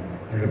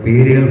 അവരുടെ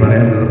പേരുകൾ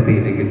പറയാൻ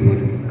നിർത്തിയില്ലെങ്കിൽ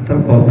പോലും അത്ര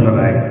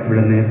പോപ്പുലറായ,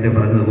 ഇവിടെ നേരത്തെ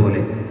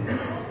പറഞ്ഞതുപോലെ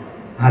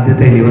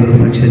ആദ്യത്തെ ലിവർ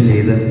റിസക്ഷൻ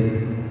ചെയ്ത്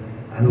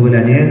അതുപോലെ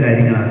അനേക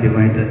കാര്യങ്ങൾ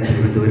ആദ്യമായിട്ട്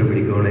തിരുവനന്തപുരം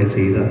മെഡിക്കൽ കോളേജ്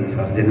ചെയ്ത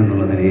സർജൻ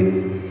എന്നുള്ള നിലയിൽ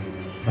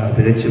സാർ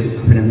തികച്ചും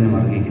അഭിനന്ദനം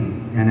അർഹിക്കുന്നു.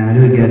 ഞാൻ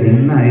ആലോചിക്കാതെ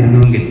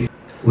ഇന്നായിരുന്നുവെങ്കിൽ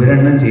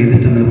ഒരെണ്ണം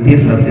ചെയ്തിട്ട് നിർത്തിയ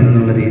സർജൻ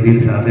എന്നുള്ള രീതിയിൽ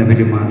സാറിനെ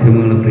പറ്റി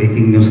മാധ്യമങ്ങൾ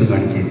ബ്രേക്കിംഗ് ന്യൂസ്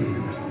കാണിച്ചിരുന്നു.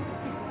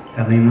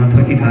 കാരണം ഇന്ന്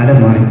അത്രയ്ക്ക് കാലം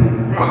മാറിപ്പോയി.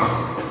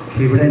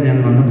 അപ്പോൾ ഇവിടെ ഞാൻ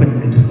വന്നപ്പോൾ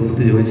എൻ്റെ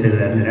സുഹൃത്ത്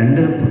ചോദിച്ചതായിരുന്നു,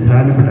 2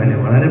 പ്രധാനപ്പെട്ട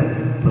അല്ലെങ്കിൽ വളരെ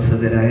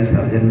പ്രസിദ്ധരായ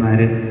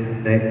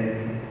സർജന്മാരുടെ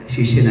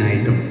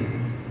ശിഷ്യനായിട്ടും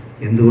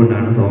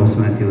എന്തുകൊണ്ടാണ് തോമസ്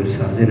മാത്യു ഒരു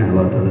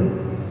സർജനാവാത്തത്?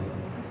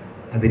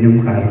 അതിനും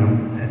കാരണം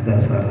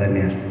ഹരിദാസ് സാർ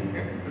തന്നെയാണ്.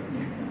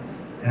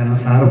 കാരണം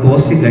സാറ്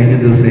പോസ്റ്റിംഗ് കഴിഞ്ഞ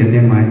ദിവസം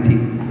എന്നെ മാറ്റി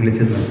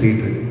വിളിച്ച്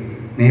നിർത്തിയിട്ട്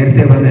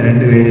നേരത്തെ പറഞ്ഞ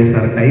 2 പേര്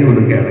സാർ കൈ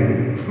കൊടുക്കുകയാണെങ്കിൽ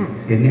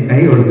എന്നെ കൈ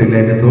കൊടുത്തില്ല,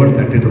 എൻ്റെ തോൾ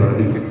തട്ടിട്ട്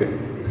പറഞ്ഞു,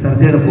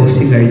 സർജയുടെ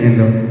പോസ്റ്റിംഗ്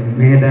കഴിഞ്ഞല്ലോ,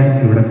 മേല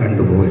ഇവിടെ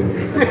കണ്ടുപോകരുത്.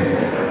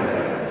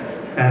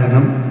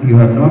 കാരണം you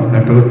are not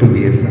cut out to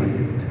B A surgeon.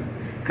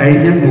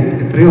 കഴിഞ്ഞ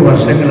എത്രയോ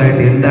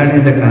വർഷങ്ങളായിട്ട് എന്താണ്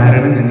ഇതിൻ്റെ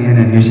കാരണം എന്ന് ഞാൻ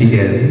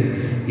അന്വേഷിക്കായിരുന്നു.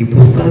 ഈ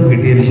പുസ്തകം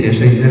കിട്ടിയതിന്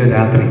ശേഷം ഇന്നലെ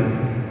രാത്രി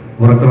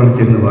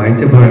ഉറക്കമടച്ചിരുന്ന്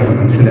വായിച്ചപ്പോഴാണ്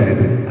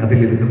മനസ്സിലായത്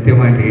അതിലിത്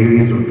കൃത്യമായിട്ട്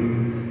എഴുതിയിട്ടുണ്ട്.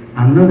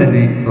 അന്ന്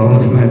തന്നെ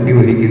തോമസ് മാത്യു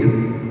ഒരിക്കലും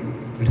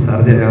ഒരു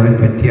സർജനാവാൻ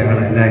പറ്റിയ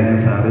ആളല്ല എന്ന്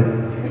സാറ്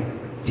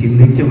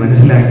ചിന്തിച്ച്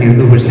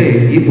മനസ്സിലാക്കിയത്. പക്ഷേ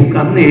ഈ ബുക്ക്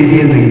അന്ന്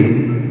എഴുതിയിരുന്നെങ്കിൽ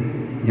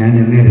ഞാൻ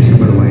എന്നേ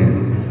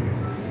രക്ഷപ്പെടുമായിരുന്നു.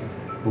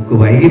 ബുക്ക്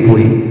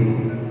വൈകിപ്പോയി.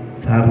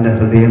 സാറിൻ്റെ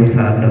ഹൃദയം,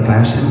 സാറിൻ്റെ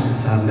പാഷൻ,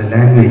 സാറിൻ്റെ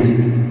ലാംഗ്വേജ്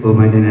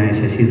ബഹുമാന്യനായ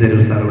ശശി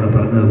തരൂർ സാർ ഇവിടെ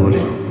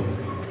പറഞ്ഞതുപോലെ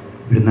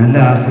ഒരു നല്ല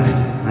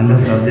ആർട്ടിസ്റ്റ്, നല്ല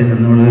സർജൻ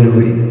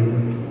എന്നുള്ളതിലുപരി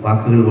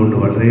വാക്കുകൾ കൊണ്ട്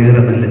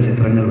വളരെയേറെ നല്ല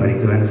ചിത്രങ്ങൾ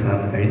വരയ്ക്കുവാൻ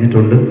സാറിന്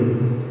കഴിഞ്ഞിട്ടുണ്ട്.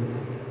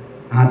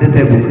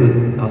 ആദ്യത്തെ ബുക്ക്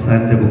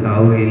അവസാനത്തെ ബുക്ക്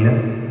ആവുകയില്ല.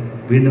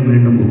 വീണ്ടും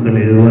വീണ്ടും ബുക്കുകൾ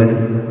എഴുതുവാനും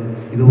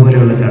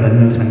ഇതുപോലെയുള്ള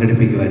ചടങ്ങുകൾ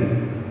സംഘടിപ്പിക്കുവാനും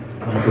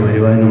നമുക്ക്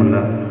വരുവാനുമുള്ള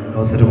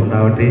അവസരം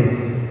ഉണ്ടാവട്ടെ.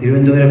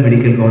 തിരുവനന്തപുരം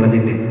മെഡിക്കൽ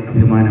കോളേജിൻ്റെ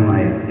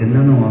അഭിമാനമായ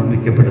എന്നെന്നും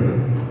ഓർമ്മിക്കപ്പെടുന്ന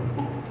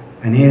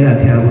അനേക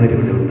അധ്യാപകർ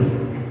ഇവിടെ ഉണ്ട്.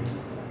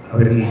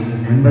 അവരിൽ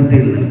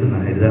മുൻപന്തിയിൽ നിൽക്കുന്ന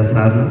ഹരിദാസ്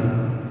സാറിന്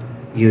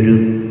ഈ ഒരു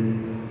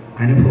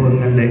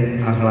അനുഭവങ്ങളുടെ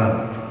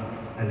ആഹ്ലാദം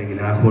അല്ലെങ്കിൽ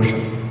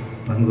ആഘോഷം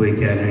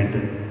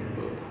പങ്കുവയ്ക്കാനായിട്ട്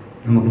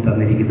നമുക്ക്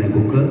തന്നിരിക്കുന്ന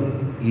ബുക്ക്,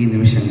 ഈ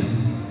നിമിഷങ്ങൾ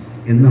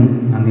എന്നും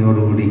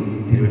നന്ദിയോടുകൂടി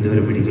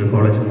തിരുവനന്തപുരം മെഡിക്കൽ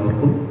കോളേജ്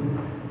ഓർക്കും.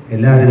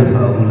 എല്ലാവിധ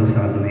ഭാവങ്ങളും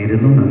സാറിന്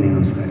നേരുന്നു. നന്ദി,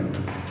 നമസ്കാരം.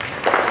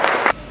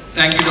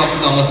 Thank you, Dr.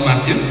 Thomas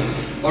Matthew.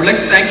 I would like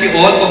to thank you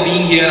all for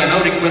being here. I now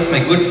request my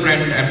good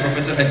friend and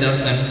Professor Haridas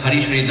and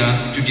Haridas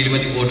to deliver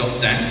the vote of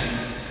thanks.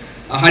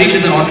 Harish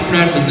is an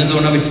entrepreneur, business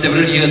owner with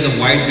several years of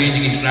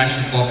wide-ranging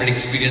international corporate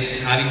experience,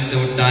 having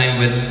served time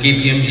with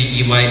KPMG,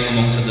 EY,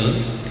 amongst others.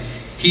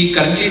 He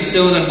currently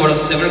serves on board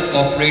of several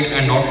corporate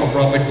and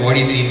not-for-profit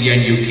bodies in India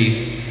and UK.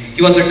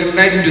 He was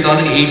recognized in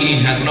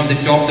 2018 as one of the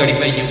top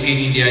 35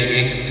 UK-India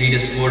Young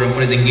Leaders Forum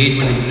for his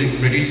engagement with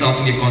British South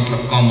India Council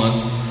of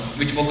Commerce,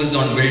 which focused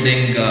on building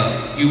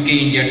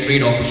UK-India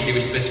trade opportunity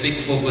with specific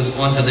focus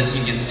on southern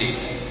Indian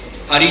states.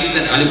 Harish is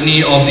an alumni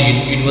of the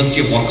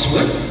University of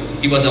Oxford.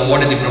 He was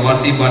awarded the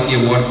Pravasi Bharati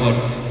Award for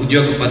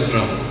Udyoga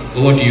Patram.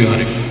 Over to you,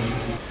 Harish.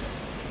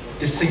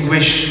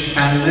 Distinguished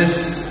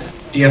panelists,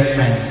 dear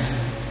friends,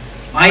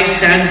 I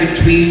stand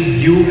between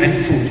you and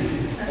food.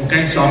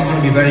 Okay, so I'm going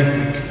to be very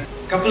quick.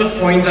 Couple of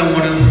points I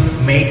want to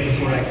make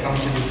before I come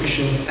to the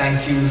official thank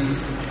yous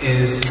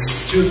is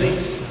 2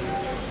 things.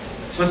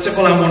 First of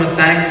all, I want to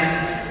thank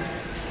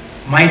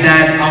my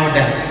dad, our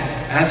dad.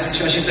 As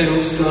Shashi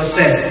Tharoor sir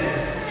said,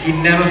 he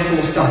never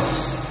forced us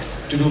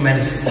to do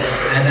medicine.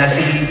 And as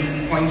he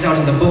points out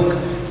in the book,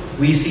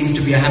 we seem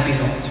to be a happy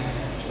lot.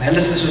 My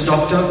eldest sister is a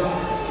doctor.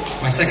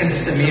 My second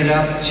sister, Meera,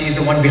 she is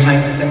the one behind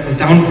the Temple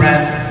Town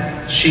brand.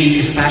 She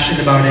is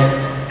passionate about it.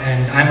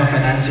 And I'm a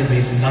financier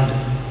based in London.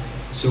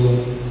 So,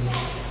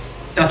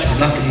 touch wood,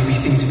 luckily we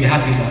seem to be a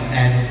happy lot.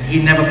 And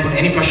he never put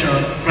any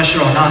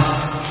pressure on us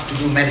to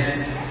do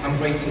medicine. I'm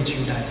grateful to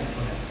you, Dad,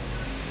 for that.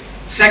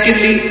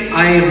 Secondly,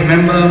 I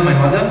remember my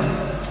mother.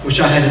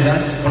 Usha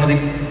Haridas. One of the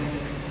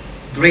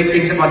great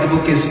things about the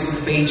book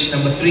is page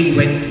number 3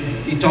 when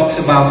he talks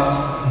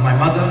about my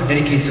mother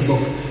dedicates a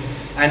book.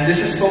 And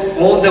this is for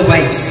all the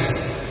wives,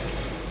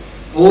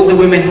 all the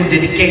women who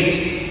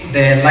dedicate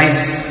their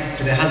lives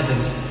to their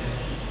husbands.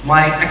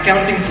 My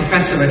accounting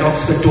professor at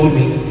Oxford told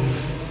me,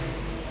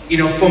 you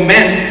know, for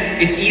men,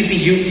 it's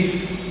easy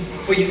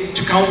for you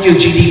to count your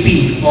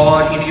GDP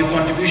or your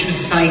contribution to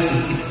society.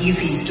 It's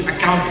easy to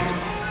account it.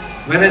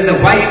 Whereas the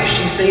wife,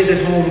 she stays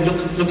at home,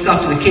 looks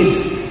after the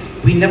kids.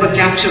 We never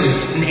capture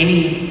it in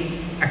any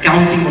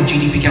accounting or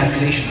GDP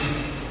calculations.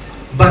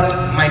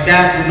 But my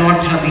dad would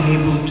not have been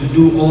able to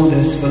do all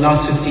this for the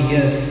last 50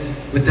 years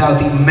without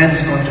the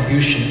immense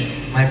contribution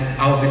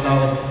our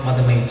beloved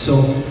mother made.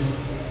 So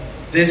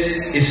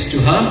this is to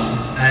her,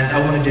 and I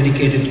want to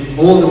dedicate it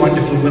to all the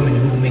wonderful women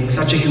who make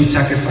such a huge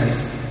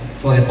sacrifice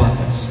for their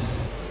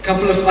partners. A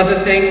couple of other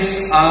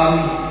things.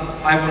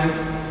 I want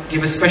to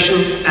give a special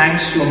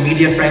thanks to our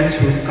media friends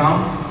who have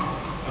come,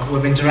 who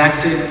have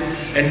interacted,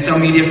 and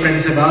some media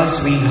friends of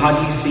ours we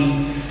hardly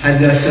see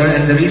Haridas sir,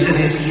 and the reason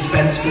is he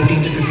spends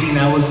 14 to 15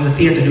 hours in the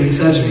theatre doing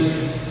surgery.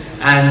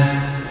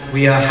 And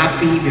we are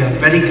happy, we are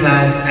very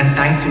glad and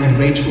thankful and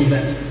grateful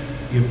that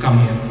you've come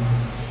here.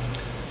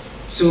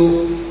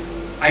 So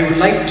I would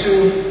like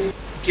to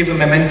give a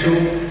memento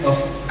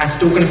as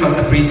a token of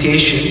our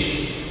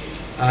appreciation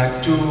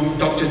to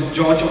Dr.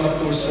 George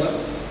Olakur sir.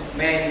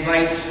 May I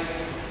invite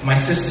my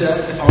sister,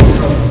 the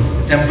founder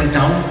of Temple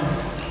Town,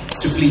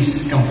 to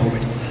please come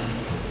forward.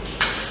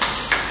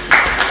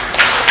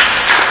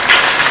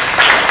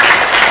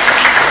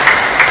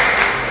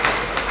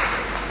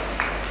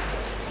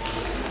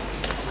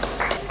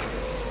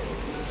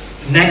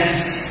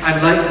 Next, I'd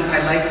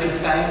like to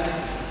thank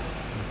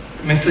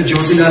Mr.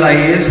 Jyotilal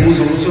IAS, who's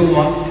also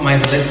my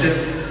relative,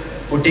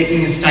 for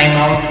taking his time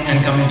out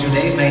and coming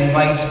today. I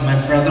invite my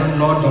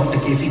brother-in-law,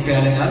 Dr.K.P,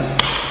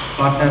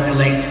 partner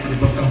Elite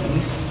Group of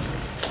Companies.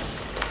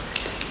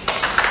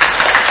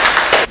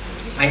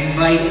 I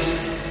invite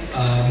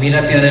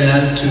Meera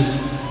Pyarelal to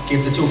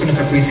give the token of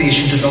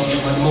appreciation to Dr.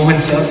 Mohan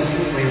sir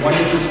for a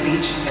wonderful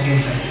speech and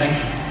insights. Thank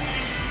you.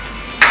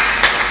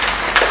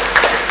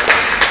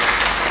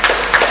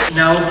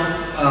 Now,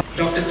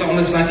 Dr.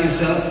 Thomas Matthew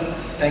sir,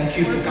 thank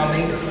you for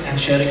coming and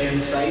sharing your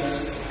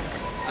insights.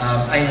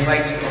 I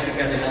invite Dr.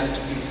 Pyarelal to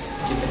please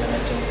give the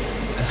memento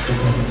as a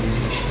token of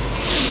appreciation.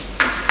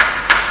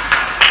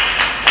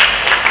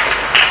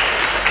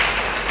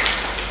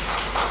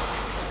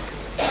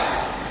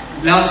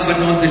 Last but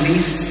not the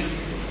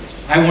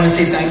least, I want to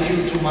say thank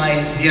you to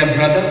my dear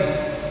brother,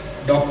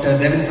 Dr.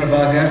 Devin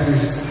Prabhagar, who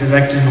is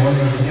director in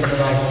India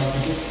Prabhagar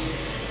Hospital.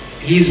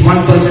 He's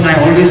one person I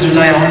always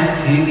rely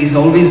on. He's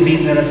always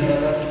been there as a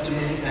brother to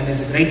me and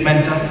is a great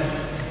mentor.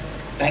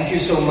 Thank you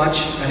so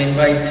much, and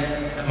invite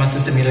my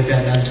sister Meera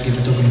Pyarelal to give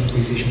a token of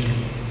appreciation to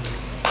him.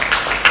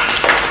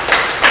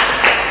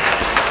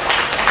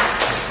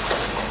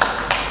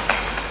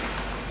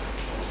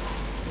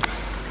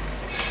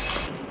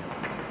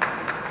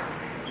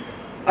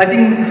 I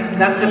think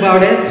that's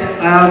about it.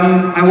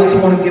 I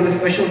also want to give a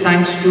special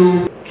thanks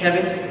to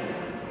Kevin,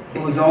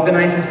 who has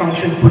organized this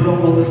function, put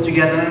all this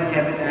together,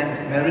 Kevin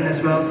and Marin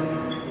as well.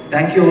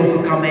 Thank you all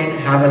for coming.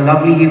 Have a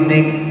lovely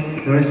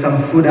evening. There is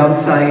some food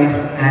outside,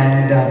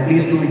 and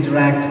please do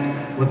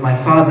interact with my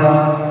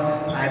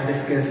father and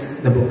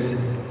discuss the books.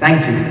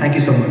 Thank you. Thank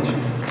you so much.